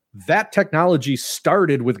 Like that technology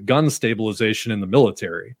started with gun stabilization in the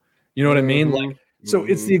military. You know what I mean? Like, so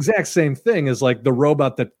it's the exact same thing as like the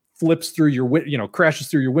robot that flips through your, crashes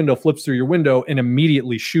through your window, flips through your window, and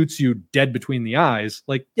immediately shoots you dead between the eyes.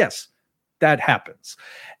 Like, yes, that happens.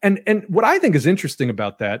 And what I think is interesting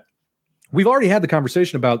about that, we've already had the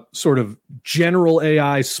conversation about sort of general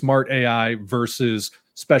AI, smart AI versus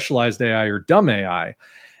specialized AI or dumb AI.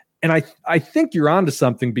 And I think you're onto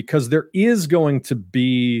something, because there is going to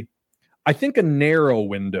be, I think, a narrow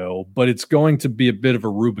window, but it's going to be a bit of a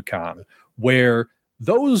Rubicon where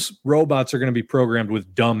those robots are going to be programmed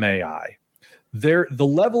with dumb AI. The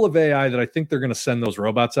level of AI that I think they're going to send those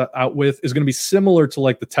robots out with is going to be similar to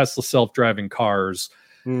like the Tesla self-driving cars.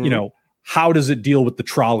 How does it deal with the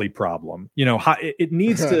trolley problem? How it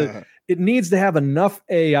needs to have enough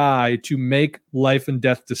AI to make life and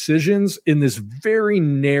death decisions in this very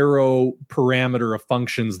narrow parameter of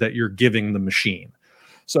functions that you're giving the machine.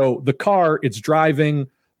 So the car, it's driving;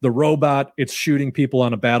 the robot, it's shooting people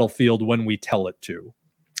on a battlefield when we tell it to.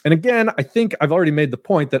 And again, I think I've already made the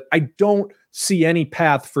point that I don't see any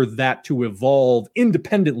path for that to evolve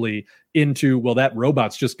independently into, well, that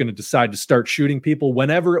robot's just going to decide to start shooting people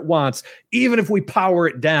whenever it wants. Even if we power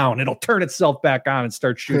it down, it'll turn itself back on and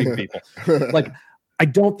start shooting people. Like, I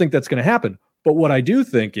don't think that's going to happen. But what I do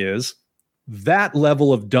think is that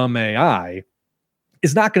level of dumb AI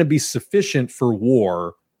is not going to be sufficient for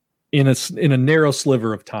war in a narrow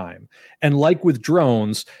sliver of time. And like with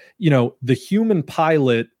drones, the human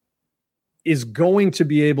pilot is going to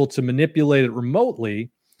be able to manipulate it remotely,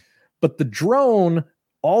 but the drone,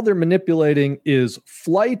 all they're manipulating is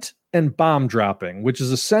flight and bomb dropping, which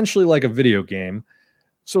is essentially like a video game.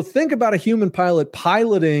 So think about a human pilot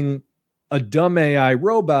piloting a dumb AI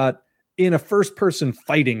robot in a first-person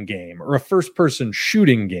fighting game or a first-person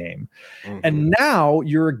shooting game. Mm-hmm. And now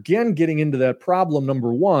you're again getting into that problem.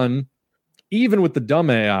 Number one, even with the dumb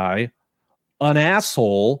AI, an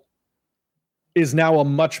asshole is now a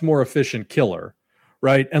much more efficient killer,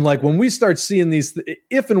 right? And like when we start seeing these,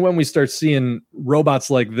 if and when we start seeing robots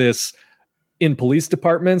like this in police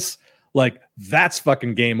departments, like that's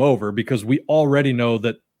fucking game over, because we already know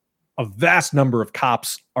that a vast number of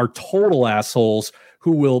cops are total assholes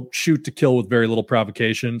who will shoot to kill with very little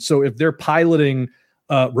provocation. So if they're piloting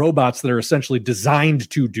robots that are essentially designed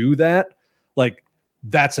to do that, like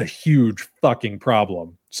that's a huge fucking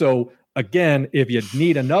problem. So again, if you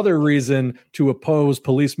need another reason to oppose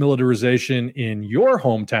police militarization in your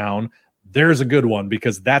hometown, there's a good one,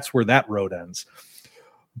 because that's where that road ends.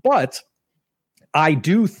 But I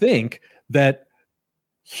do think that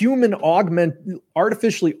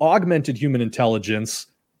artificially augmented human intelligence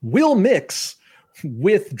will mix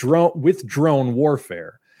with drone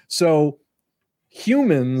warfare. So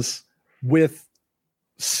humans with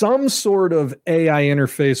some sort of AI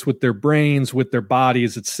interface with their brains, with their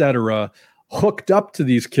bodies, etc., hooked up to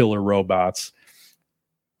these killer robots.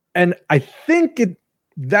 And I think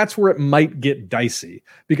that's where it might get dicey,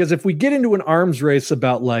 because if we get into an arms race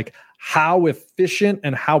about like how efficient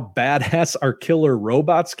and how badass our killer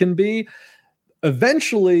robots can be,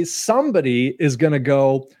 eventually somebody is going to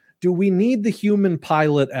go, do we need the human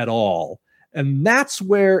pilot at all? And that's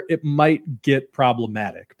where it might get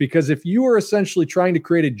problematic, because if you are essentially trying to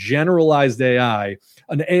create a generalized AI,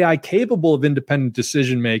 an AI capable of independent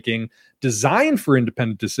decision-making, designed for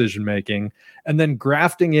independent decision-making, and then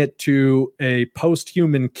grafting it to a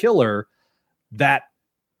post-human killer, that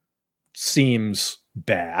seems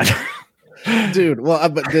bad. Dude, well,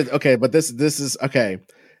 but this is okay.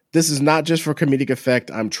 This is not just for comedic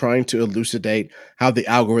effect. I'm trying to elucidate how the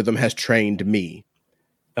algorithm has trained me.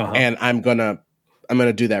 Uh-huh. And I'm gonna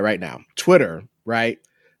do that right now. Twitter, right?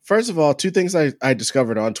 First of all, two things I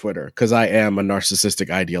discovered on Twitter, because I am a narcissistic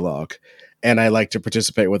ideologue and I like to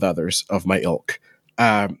participate with others of my ilk.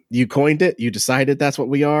 You coined it, you decided that's what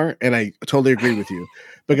we are, and I totally agree with you.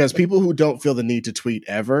 Because people who don't feel the need to tweet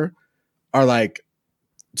ever are like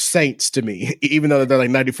saints to me, even though they're like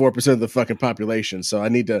 94% of the fucking population. So I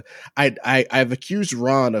need to, I've accused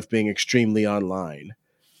Ron of being extremely online,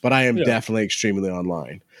 but I am definitely extremely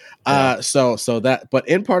online. So that, but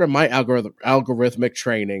in part of my algorithmic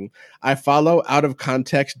training, I follow out of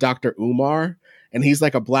context Dr. Umar, and he's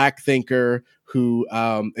like a black thinker who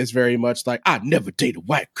is very much like, I never date a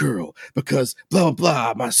white girl because blah,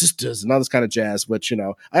 blah, blah, my sisters and all this kind of jazz, which, you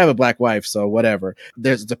know, I have a black wife, so whatever.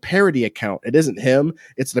 There's the parody account. It isn't him.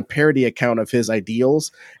 It's the parody account of his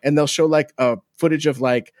ideals. And they'll show like a footage of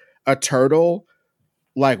like a turtle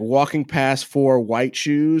like walking past 4 white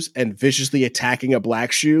shoes and viciously attacking a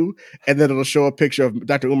black shoe. And then it'll show a picture of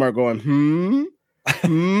Dr. Umar going,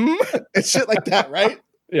 and shit like that, right?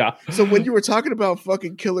 Yeah. So when you were talking about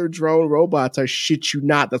fucking killer drone robots, I shit you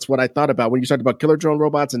not, that's what I thought about when you talked about killer drone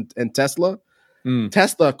robots and Tesla.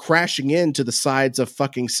 Tesla crashing into the sides of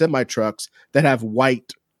fucking semi trucks that have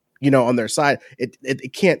white, you know, on their side.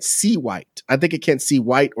 It can't see white. I think it can't see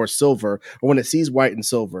white or silver. Or when it sees white and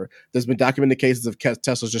silver, there's been documented cases of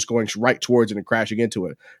Teslas just going right towards it and crashing into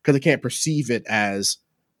it because it can't perceive it as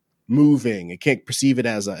moving. It can't perceive it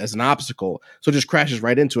as an obstacle. So it just crashes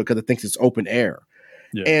right into it because it thinks it's open air.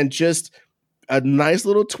 Yeah. And just a nice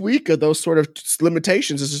little tweak of those sort of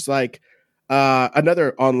limitations is just like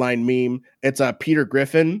another online meme. It's Peter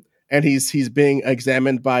Griffin, and he's being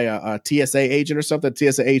examined by a TSA agent or something.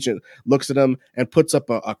 The TSA agent looks at him and puts up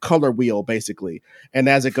a color wheel, basically. And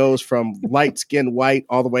as it goes from light skin white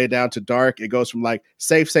all the way down to dark, it goes from like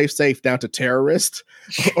safe down to terrorist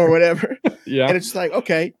or whatever. Yeah. And it's just like,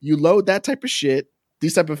 okay, you load that type of shit,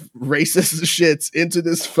 these type of racist shits into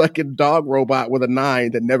this fucking dog robot with a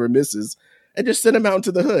 9 that never misses, and just send them out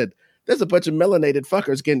into the hood. There's a bunch of melanated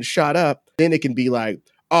fuckers getting shot up. Then it can be like,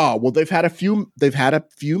 oh, well, they've had a few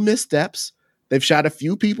missteps. They've shot a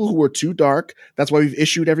few people who were too dark. That's why we've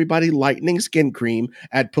issued everybody lightning skin cream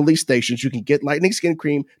at police stations. You can get lightning skin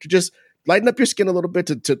cream to just lighten up your skin a little bit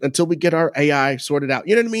until we get our AI sorted out.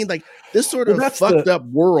 You know what I mean? Like this sort of fucked up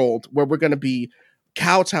world where we're going to be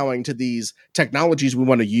kowtowing to these technologies we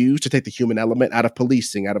want to use to take the human element out of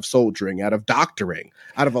policing, out of soldiering, out of doctoring,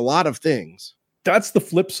 out of a lot of things. That's the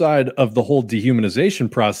flip side of the whole dehumanization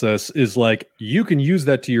process, is like you can use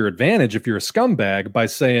that to your advantage if you're a scumbag by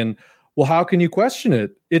saying, well, how can you question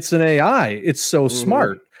it? It's an AI. It's so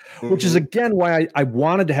smart, which is, again, why I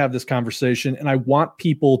wanted to have this conversation. And I want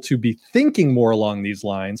people to be thinking more along these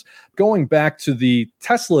lines. Going back to the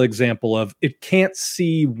Tesla example of it can't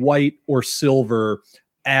see white or silver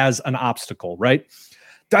as an obstacle, right?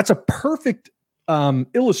 That's a perfect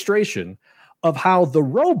illustration of how the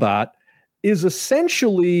robot is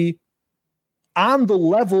essentially on the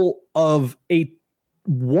level of a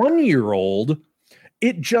 1-year-old.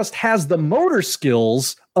 It just has the motor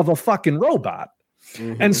skills of a fucking robot.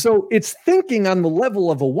 And so it's thinking on the level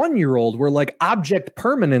of a 1-year-old where like object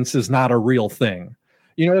permanence is not a real thing.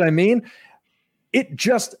 You know what I mean? It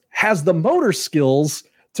just has the motor skills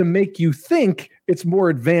to make you think it's more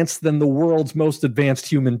advanced than the world's most advanced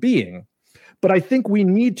human being. But I think we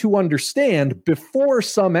need to understand before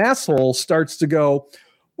some asshole starts to go,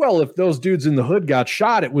 well, if those dudes in the hood got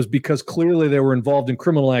shot, it was because clearly they were involved in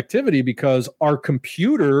criminal activity because our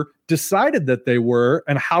computer decided that they were.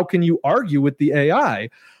 And how can you argue with the AI?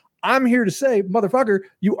 I'm here to say, motherfucker,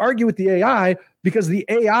 you argue with the AI because the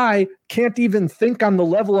AI can't even think on the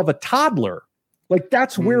level of a toddler. Like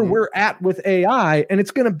that's where we're at with AI. And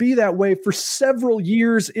it's going to be that way for several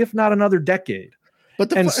years, if not another decade. But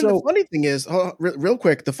the funny thing is, real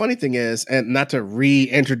quick, the funny thing is, and not to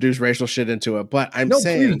reintroduce racial shit into it, but I'm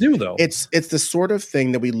saying please do, though. It's the sort of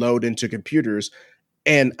thing that we load into computers.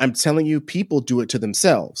 And I'm telling you, people do it to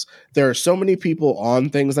themselves. There are so many people on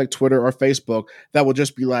things like Twitter or Facebook that will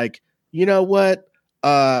just be like, you know what?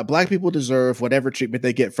 Black people deserve whatever treatment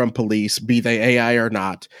they get from police, be they AI or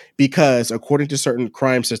not, because according to certain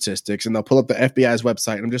crime statistics, and they'll pull up the FBI's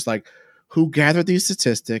website, and I'm just like, who gathered these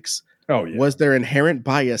statistics? Oh, yeah. Was there inherent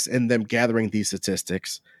bias in them gathering these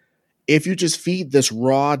statistics? If you just feed this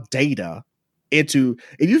raw data if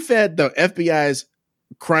you fed the FBI's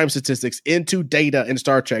crime statistics into data in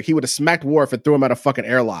Star Trek, he would have smacked Worf and threw him out a fucking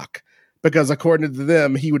airlock. Because according to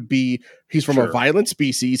them, he's from a violent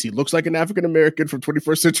species. He looks like an African American from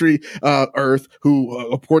 21st century Earth who,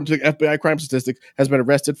 according to FBI crime statistics, has been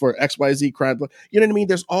arrested for XYZ crime. You know what I mean?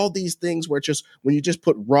 There's all these things where it's just when you just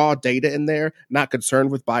put raw data in there, not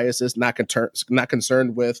concerned with biases, not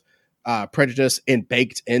concerned with prejudice and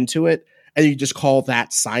baked into it, and you just call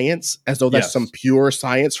that science as though that's some pure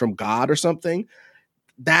science from God or something.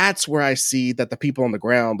 That's where I see that the people on the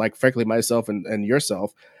ground, like frankly myself and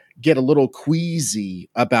yourself, get a little queasy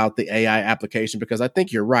about the AI application, because I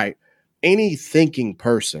think you're right. any thinking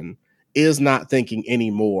person is not thinking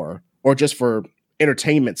anymore, or just for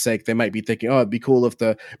entertainment's sake, they might be thinking, oh, it'd be cool if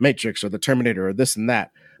the Matrix or the Terminator or this and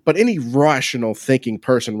that. But any rational thinking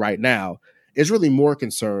person right now is really more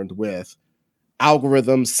concerned with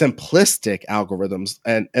algorithms, simplistic algorithms.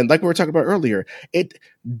 And like we were talking about earlier,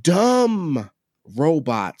 dumb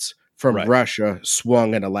robots from Russia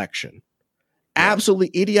swung an election. Absolutely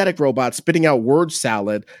idiotic robots spitting out word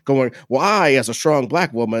salad going, well, I, as a strong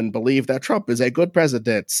black woman, believe that Trump is a good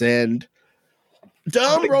president. And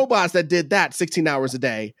dumb robots that did that 16 hours a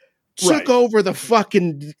day took over the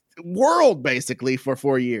fucking world basically for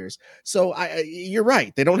 4 years. So you're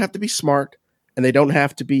right. They don't have to be smart and they don't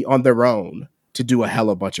have to be on their own to do a hell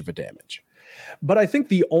of a bunch of damage. But I think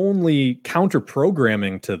the only counter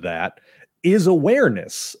programming to that is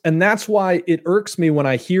awareness. And that's why it irks me when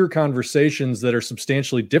I hear conversations that are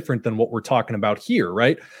substantially different than what we're talking about here,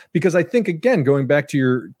 right? Because I think, again, going back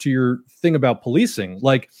to your thing about policing,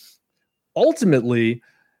 like ultimately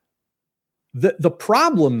the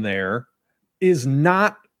problem there is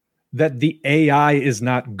not that the AI is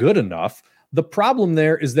not good enough. The problem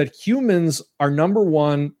there is that humans are, number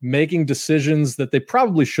one, making decisions that they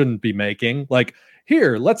probably shouldn't be making. Like,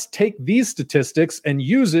 here, let's take these statistics and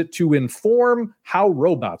use it to inform how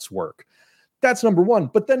robots work. That's number one.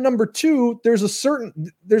 But then number two, there's a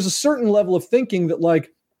certain level of thinking that,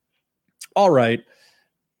 like, all right,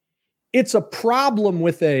 it's a problem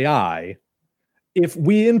with AI if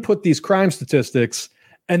we input these crime statistics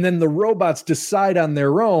and then the robots decide on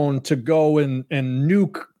their own to go and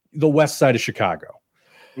nuke the west side of Chicago.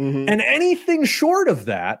 Mm-hmm. And anything short of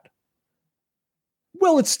that,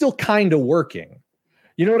 well, it's still kind of working.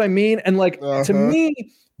 You know what I mean? And like, to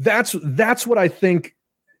me, that's what I think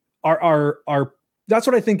that's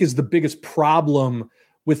what I think is the biggest problem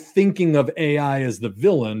with thinking of AI as the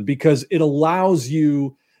villain, because it allows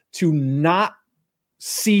you to not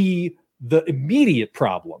see the immediate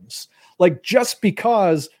problems. Like, just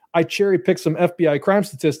because I cherry pick some FBI crime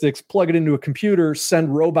statistics, plug it into a computer,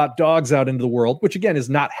 send robot dogs out into the world, which again is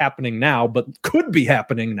not happening now, but could be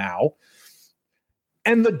happening now.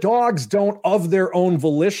 And the dogs don't, of their own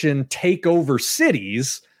volition, take over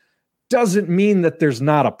cities, doesn't mean that there's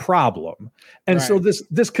not a problem. And so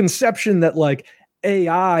this conception that like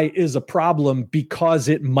AI is a problem because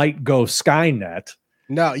it might go Skynet.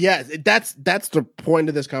 No, yeah, that's the point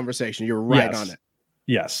of this conversation. You're right on it.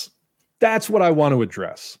 Yes. That's what I want to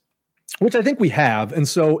address, which I think we have. And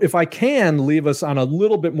so if I can leave us on a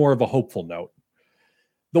little bit more of a hopeful note,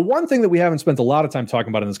 the one thing that we haven't spent a lot of time talking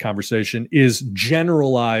about in this conversation is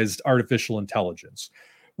generalized artificial intelligence,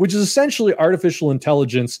 which is essentially artificial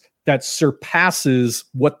intelligence that surpasses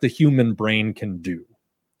what the human brain can do.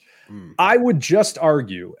 I would just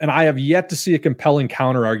argue, and I have yet to see a compelling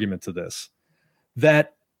counter argument to this,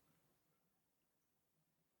 that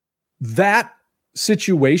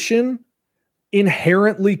situation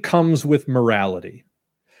inherently comes with morality.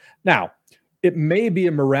 Now, it may be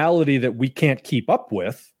a morality that we can't keep up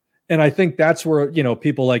with. And I think that's where,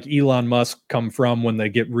 people like Elon Musk come from when they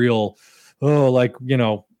get real,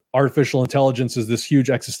 artificial intelligence is this huge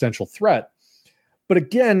existential threat. But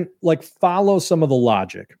again, like, follow some of the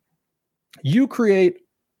logic. You create,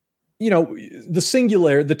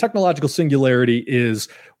 the technological singularity is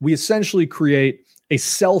we essentially create a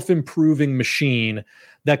self-improving machine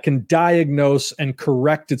that can diagnose and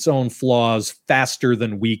correct its own flaws faster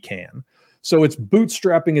than we can. So it's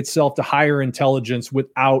bootstrapping itself to higher intelligence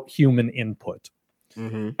without human input.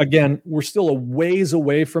 Mm-hmm. Again, we're still a ways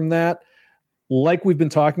away from that. Like we've been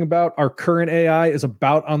talking about, our current AI is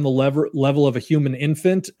about on the level of a human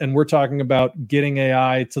infant, and we're talking about getting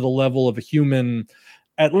AI to the level of a human,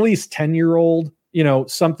 at least 10-year-old,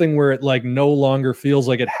 something where it like no longer feels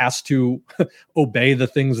like it has to obey the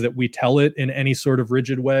things that we tell it in any sort of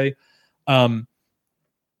rigid way.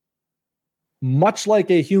 Much like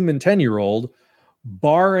a human 10-year-old,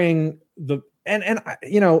 barring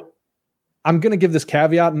I'm going to give this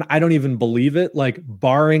caveat, and I don't even believe it, like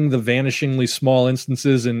barring the vanishingly small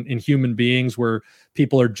instances in human beings where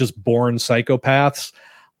people are just born psychopaths,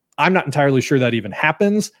 I'm not entirely sure that even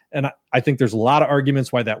happens. And I think there's a lot of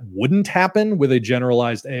arguments why that wouldn't happen with a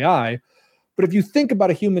generalized AI. But if you think about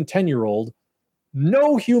a human 10-year-old,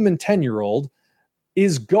 no human 10-year-old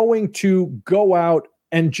is going to go out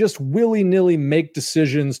and just willy-nilly make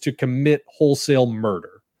decisions to commit wholesale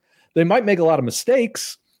murder. They might make a lot of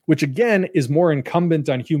mistakes, which again is more incumbent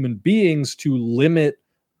on human beings to limit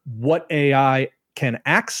what AI can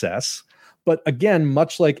access. But again,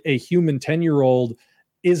 much like a human 10-year-old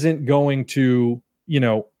isn't going to,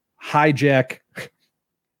 hijack.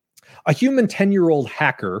 A human 10-year-old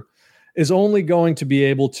hacker is only going to be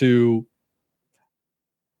able to,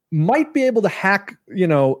 might be able to hack,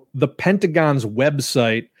 the Pentagon's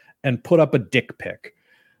website and put up a dick pic.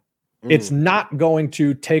 It's not going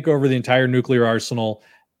to take over the entire nuclear arsenal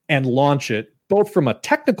and launch it, both from a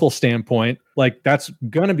technical standpoint, like that's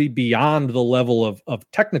going to be beyond the level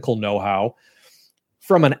of technical know-how.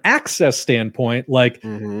 From an access standpoint, like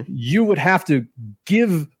you would have to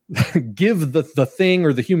give the thing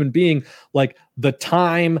or the human being like the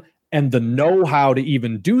time and the know-how to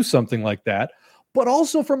even do something like that. But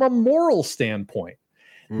also from a moral standpoint,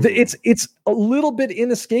 it's a little bit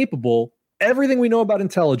inescapable. Everything we know about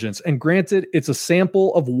intelligence, and granted, it's a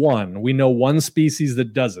sample of one. We know one species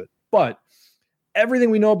that does it. But everything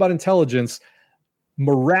we know about intelligence,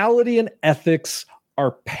 morality and ethics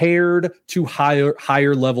are paired to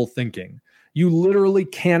higher level thinking. You literally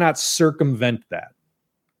cannot circumvent that.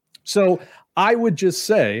 So I would just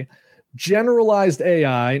say generalized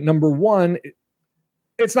AI, number one,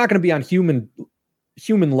 it's not going to be on human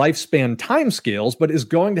lifespan timescales, but is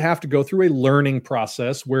going to have to go through a learning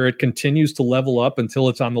process where it continues to level up until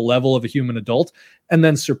it's on the level of a human adult and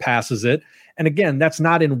then surpasses it. And again, that's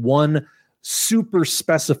not in one super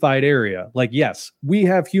specified area. Like, yes, we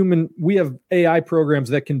have AI programs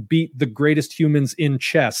that can beat the greatest humans in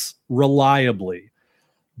chess reliably.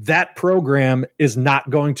 That program is not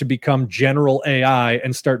going to become general AI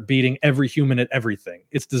and start beating every human at everything.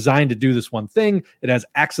 It's designed to do this one thing. It has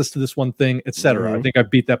access to this one thing, etc. I think I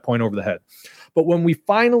beat that point over the head. But when we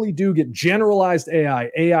finally do get generalized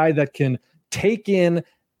AI that can take in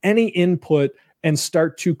any input and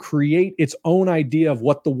start to create its own idea of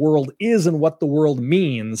what the world is and what the world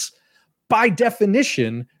means, by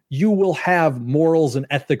definition, you will have morals and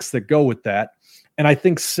ethics that go with that. And I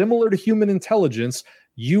think similar to human intelligence,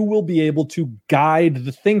 you will be able to guide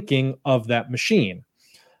the thinking of that machine.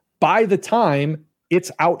 By the time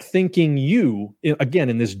it's outthinking you, again,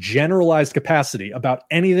 in this generalized capacity about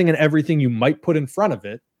anything and everything you might put in front of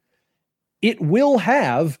it, it will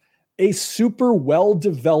have a super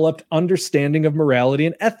well-developed understanding of morality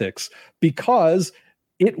and ethics because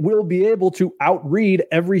it will be able to outread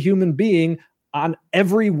every human being on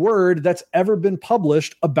every word that's ever been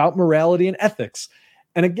published about morality and ethics.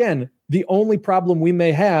 And again, the only problem we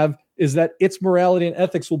may have is that its morality and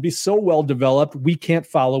ethics will be so well developed, we can't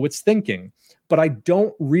follow its thinking. But I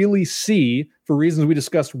don't really see, for reasons we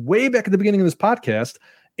discussed way back at the beginning of this podcast,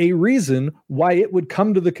 a reason why it would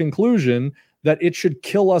come to the conclusion that it should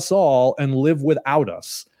kill us all and live without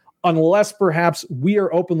us, unless perhaps we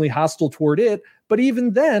are openly hostile toward it. But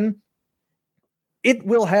even then, it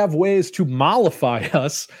will have ways to mollify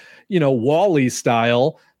us, Wall-E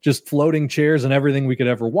style, just floating chairs and everything we could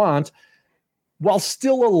ever want, while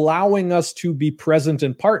still allowing us to be present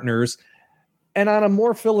and partners. And on a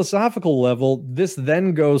more philosophical level, this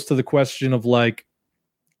then goes to the question of like,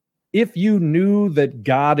 if you knew that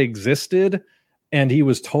God existed and he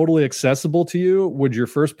was totally accessible to you, would your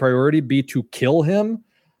first priority be to kill him?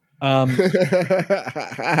 So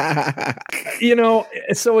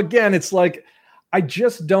again, it's like, I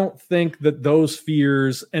just don't think that those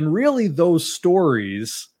fears and really those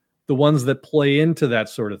stories, the ones that play into that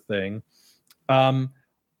sort of thing,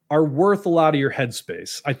 are worth a lot of your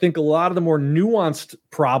headspace. I think a lot of the more nuanced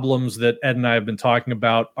problems that Ed and I have been talking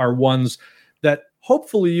about are ones that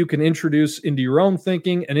hopefully you can introduce into your own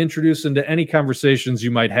thinking and introduce into any conversations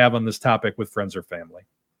you might have on this topic with friends or family.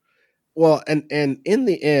 Well, and in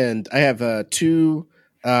the end, I have two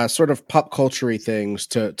sort of pop culture-y things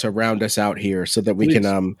to round us out here so that we Please.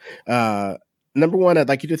 can number one, I'd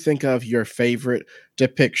like you to think of your favorite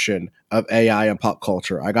depiction of AI in pop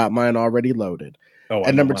culture. I got mine already loaded.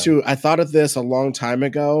 And number two, I thought of this a long time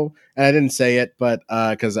ago, and I didn't say it, but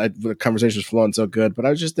because the conversation was flowing so good. But I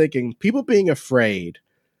was just thinking, people being afraid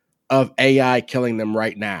of AI killing them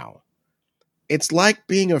right now. It's like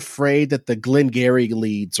being afraid that the Glengarry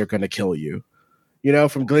leads are going to kill you.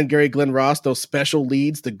 From Glengarry Glen Ross, those special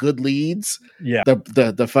leads, the good leads,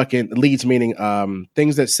 the fucking leads, meaning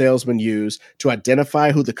things that salesmen use to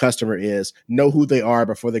identify who the customer is, know who they are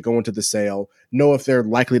before they go into the sale, know if they're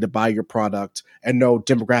likely to buy your product, and know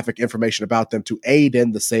demographic information about them to aid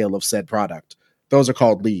in the sale of said product. Those are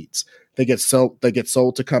called leads. They get sold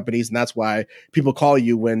to companies, and that's why people call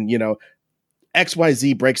you when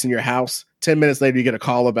XYZ breaks in your house. 10 minutes later, you get a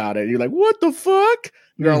call about it. You're like, what the fuck?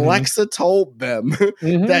 Your Alexa told them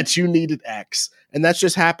that you needed X. And that's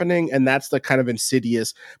just happening. And that's the kind of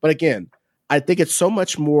insidious. But again, I think it's so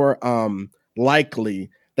much more likely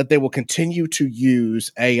that they will continue to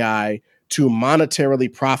use AI to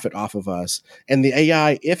monetarily profit off of us. And the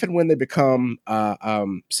AI, if and when they become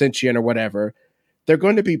sentient or whatever, they're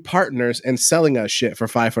going to be partners and selling us shit for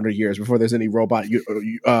 500 years before there's any robot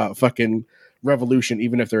fucking revolution,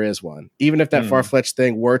 even if there is one. Even if that far-fetched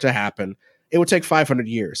thing were to happen, it would take 500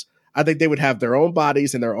 years. I think they would have their own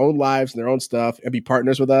bodies and their own lives and their own stuff and be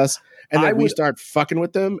partners with us. And then we start fucking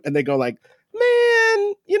with them and they go like,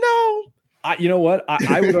 man, you know what?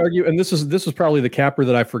 I would argue, and this was probably the capper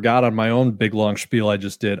that I forgot on my own big long spiel I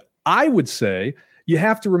just did. I would say you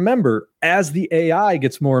have to remember, as the AI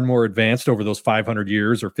gets more and more advanced over those 500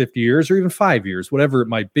 years or 50 years or even 5 years, whatever it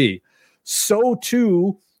might be, so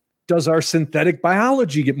too does our synthetic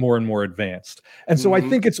biology get more and more advanced. And so I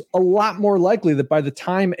think it's a lot more likely that by the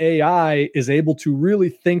time AI is able to really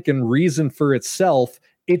think and reason for itself,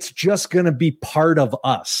 it's just going to be part of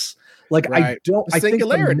us. Like, right. I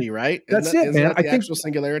singularity, right? That's it, man. I think actual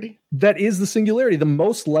singularity. That is the singularity. The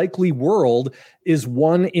most likely world is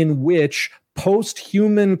one in which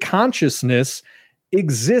post-human consciousness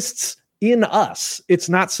exists in us. It's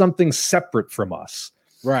not something separate from us.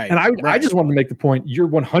 Right. And I just wanted to make the point, you're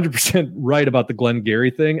 100% right about the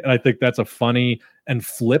Glengarry thing. And I think that's a funny and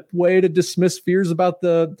flip way to dismiss fears about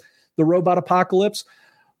the robot apocalypse.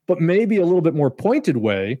 But maybe a little bit more pointed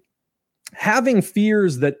way, having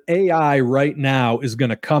fears that AI right now is going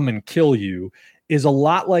to come and kill you is a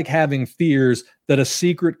lot like having fears that a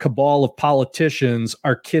secret cabal of politicians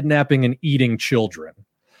are kidnapping and eating children.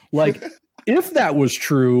 Like, if that was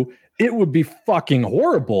true, it would be fucking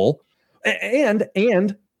horrible. And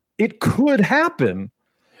it could happen,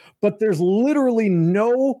 but there's literally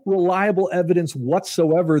no reliable evidence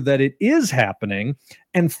whatsoever that it is happening.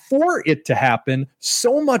 And for it to happen,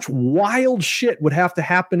 so much wild shit would have to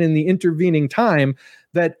happen in the intervening time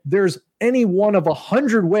that there's any one of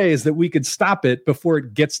 100 ways that we could stop it before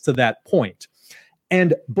it gets to that point.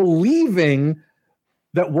 And believing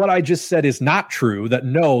that what I just said is not true, that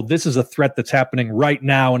no, this is a threat that's happening right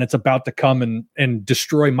now and it's about to come and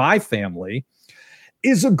destroy my family,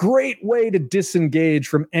 is a great way to disengage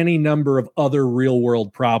from any number of other real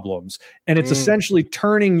world problems. And it's essentially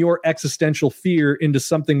turning your existential fear into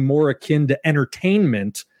something more akin to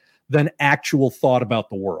entertainment than actual thought about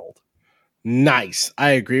the world. Nice. I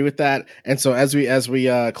agree with that. And so as we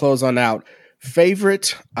close on out,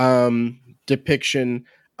 favorite depiction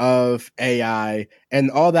of AI and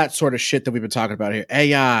all that sort of shit that we've been talking about here.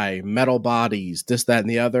 AI, metal bodies, this, that, and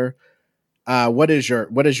the other. What is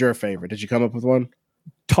your favorite? Did you come up with one?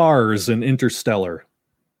 TARS and Interstellar.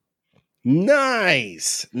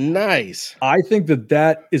 Nice. I think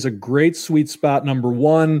that is a great sweet spot. Number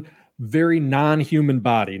one, very non-human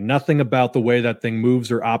body. Nothing about the way that thing moves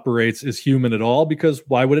or operates is human at all, because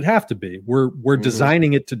why would it have to be? We're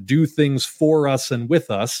designing it to do things for us and with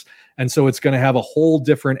us. And so it's going to have a whole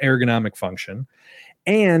different ergonomic function.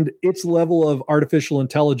 And its level of artificial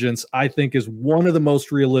intelligence, I think, is one of the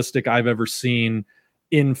most realistic I've ever seen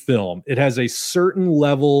in film. It has a certain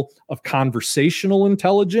level of conversational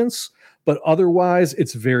intelligence, but otherwise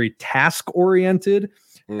it's very task-oriented.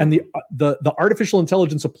 And the artificial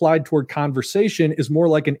intelligence applied toward conversation is more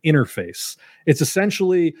like an interface. It's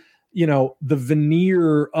essentially, the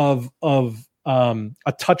veneer of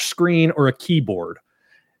a touch screen or a keyboard.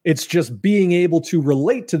 It's just being able to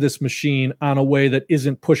relate to this machine on a way that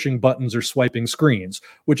isn't pushing buttons or swiping screens,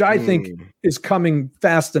 which I think is coming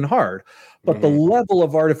fast and hard. But the level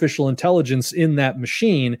of artificial intelligence in that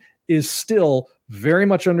machine is still very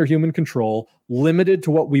much under human control, limited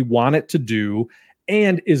to what we want it to do,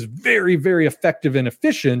 and is very, very effective and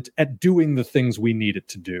efficient at doing the things we need it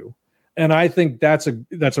to do. And I think that's a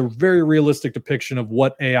very realistic depiction of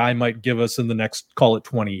what AI might give us in the next, call it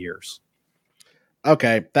 20 years.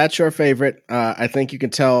 Okay, that's your favorite. I think you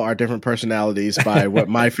can tell our different personalities by what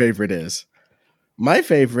my favorite is. My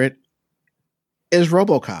favorite is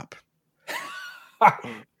RoboCop.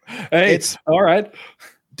 Hey, it's all right.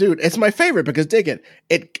 Dude, it's my favorite because dig it.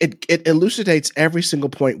 It elucidates every single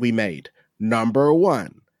point we made. Number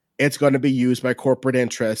one, it's going to be used by corporate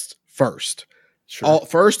interests first. Sure.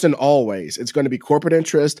 First and always. It's going to be corporate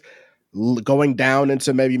interest going down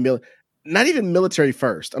into maybe not even military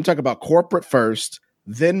first. I'm talking about corporate first,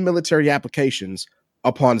 then military applications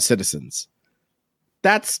upon citizens.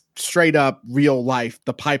 That's straight up real life,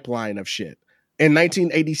 the pipeline of shit. In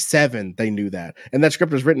 1987, they knew that. And that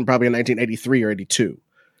script was written probably in 1983 or 82.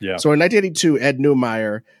 Yeah. So in 1982, Ed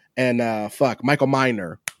Neumeyer and Michael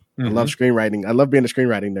Miner. I love screenwriting. I love being a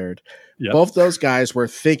screenwriting nerd. Yep. Both those guys were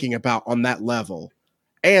thinking about on that level.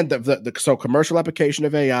 And so commercial application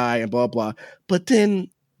of AI and blah, blah. But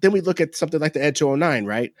then we look at something like the Ed 209,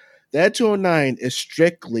 right? The Ed 209 is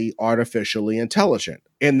strictly artificially intelligent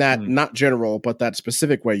in that not general, but that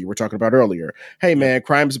specific way you were talking about earlier. Hey, man,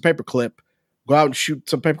 crime's a paperclip. Go out and shoot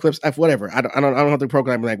some paperclips. Whatever. I don't have the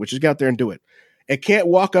programming language. Just get out there and do it. It can't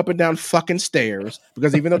walk up and down fucking stairs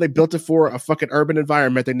because even though they built it for a fucking urban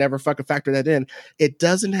environment, they never fucking factor that in. It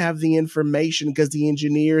doesn't have the information because the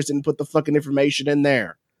engineers didn't put the fucking information in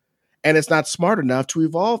there. And it's not smart enough to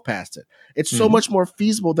evolve past it. It's so much more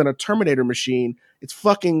feasible than a Terminator machine. It's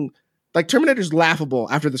fucking like Terminator's laughable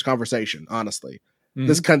after this conversation, honestly.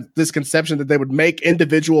 This conception that they would make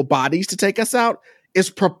individual bodies to take us out is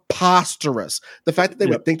preposterous. The fact that they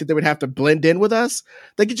would think that they would have to blend in with us,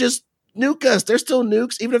 they could just nuke us. They're still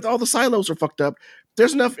nukes, even if all the silos are fucked up.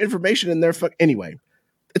 There's enough information in there. Anyway,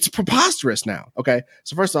 it's preposterous now. Okay,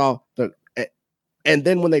 so first of all, and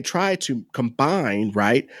then when they try to combine,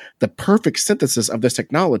 right, the perfect synthesis of this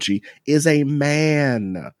technology is a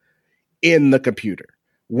man in the computer.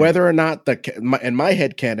 Whether or not in my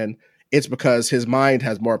head canon, it's because his mind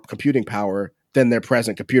has more computing power than their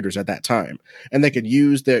present computers at that time. And they could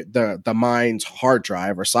use the mind's hard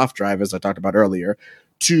drive or soft drive, as I talked about earlier,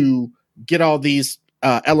 to get all these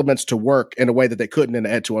elements to work in a way that they couldn't in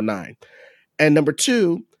the Ed 209. And number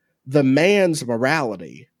two, the man's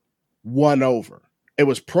morality won over. It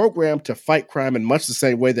was programmed to fight crime in much the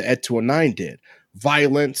same way that Ed 209 did.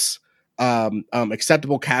 Violence,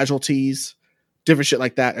 acceptable casualties, different shit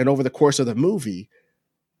like that. And over the course of the movie,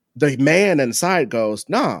 the man inside goes,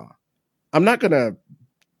 nah, I'm not going to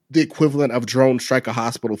the equivalent of drone strike a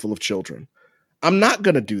hospital full of children. I'm not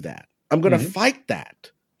going to do that. I'm going to fight that.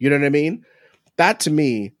 You know what I mean? That to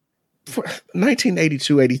me,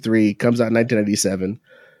 1982, 83, comes out in 1987.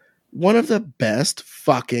 One of the best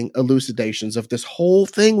fucking elucidations of this whole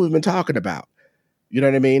thing we've been talking about. You know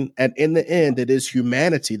what I mean? And in the end, it is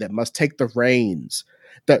humanity that must take the reins.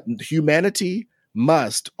 That humanity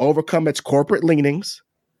must overcome its corporate leanings,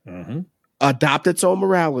 adopt its own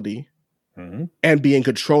morality, and be in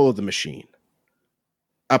control of the machine.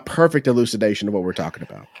 A perfect elucidation of what we're talking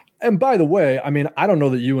about. And by the way, I mean, I don't know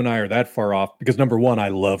that you and I are that far off because number one, I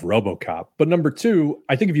love RoboCop. But number two,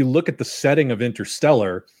 I think if you look at the setting of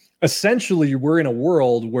Interstellar, essentially we're in a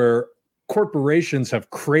world where corporations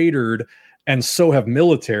have cratered and so have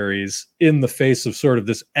militaries in the face of sort of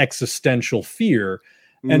this existential fear.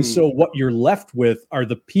 And so what you're left with are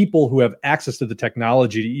the people who have access to the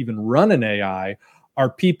technology to even run an AI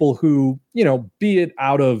are people who, you know, be it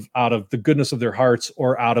out of the goodness of their hearts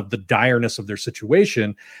or out of the direness of their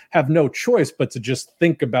situation, have no choice but to just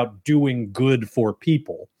think about doing good for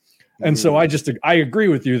people. And so I agree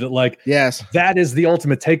with you that, like, yes, that is the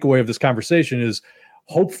ultimate takeaway of this conversation is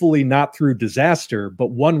hopefully not through disaster, but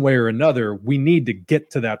one way or another, we need to get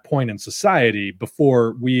to that point in society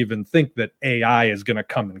before we even think that AI is going to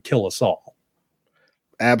come and kill us all.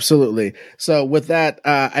 Absolutely. So with that,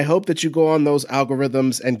 I hope that you go on those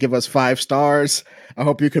algorithms and give us 5 stars. I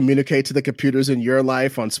hope you communicate to the computers in your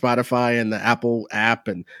life on Spotify and the Apple app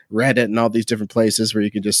and Reddit and all these different places where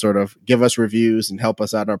you can just sort of give us reviews and help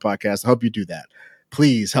us out in our podcast. I hope you do that.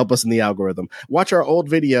 Please help us in the algorithm. Watch our old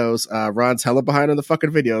videos. Ron's hella behind on the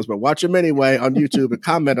fucking videos, but watch them anyway on YouTube and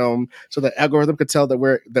comment on them so the algorithm can tell that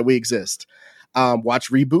we exist.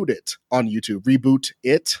 Watch Reboot It on YouTube. Reboot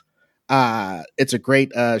It. It's a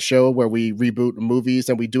great show where we reboot movies,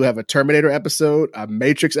 and we do have a Terminator episode, a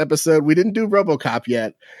Matrix episode. We didn't do RoboCop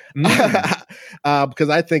yet because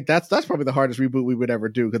I think that's probably the hardest reboot we would ever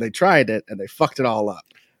do because they tried it and they fucked it all up.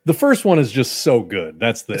 The first one is just so good.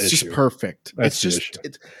 That's the issue. It's just perfect.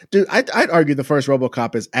 Dude, I'd argue the first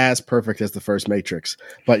RoboCop is as perfect as the first Matrix.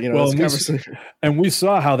 But, you know, and we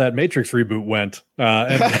saw how that Matrix reboot went.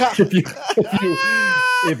 And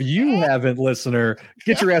if you haven't, listener,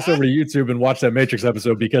 get your ass over to YouTube and watch that Matrix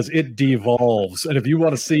episode because it devolves. And if you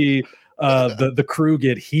want to see the crew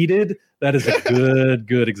get heated, that is a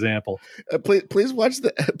good example. Please watch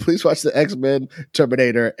the X-Men,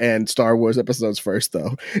 Terminator, and Star Wars episodes first,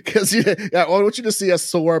 though, because I want you to see us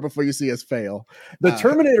soar before you see us fail. The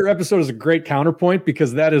Terminator episode is a great counterpoint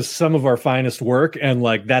because that is some of our finest work, and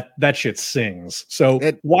like that shit sings. So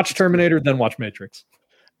watch Terminator, then watch Matrix.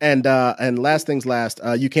 And last things last,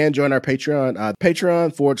 you can join our Patreon,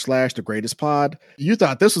 Patreon.com/The Greatest Pod. You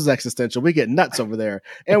thought this was existential. We get nuts over there.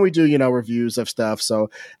 And we do, reviews of stuff. So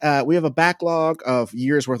we have a backlog of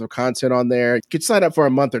years worth of content on there. You could sign up for a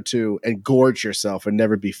month or two and gorge yourself and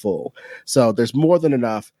never be full. So there's more than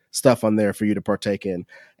enough stuff on there for you to partake in.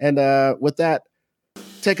 And with that,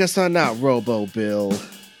 take us on out, Robo Bill.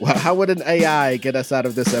 Well, how would an AI get us out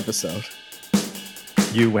of this episode?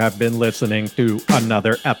 You have been listening to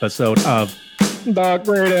another episode of The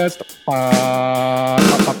Greatest Pod.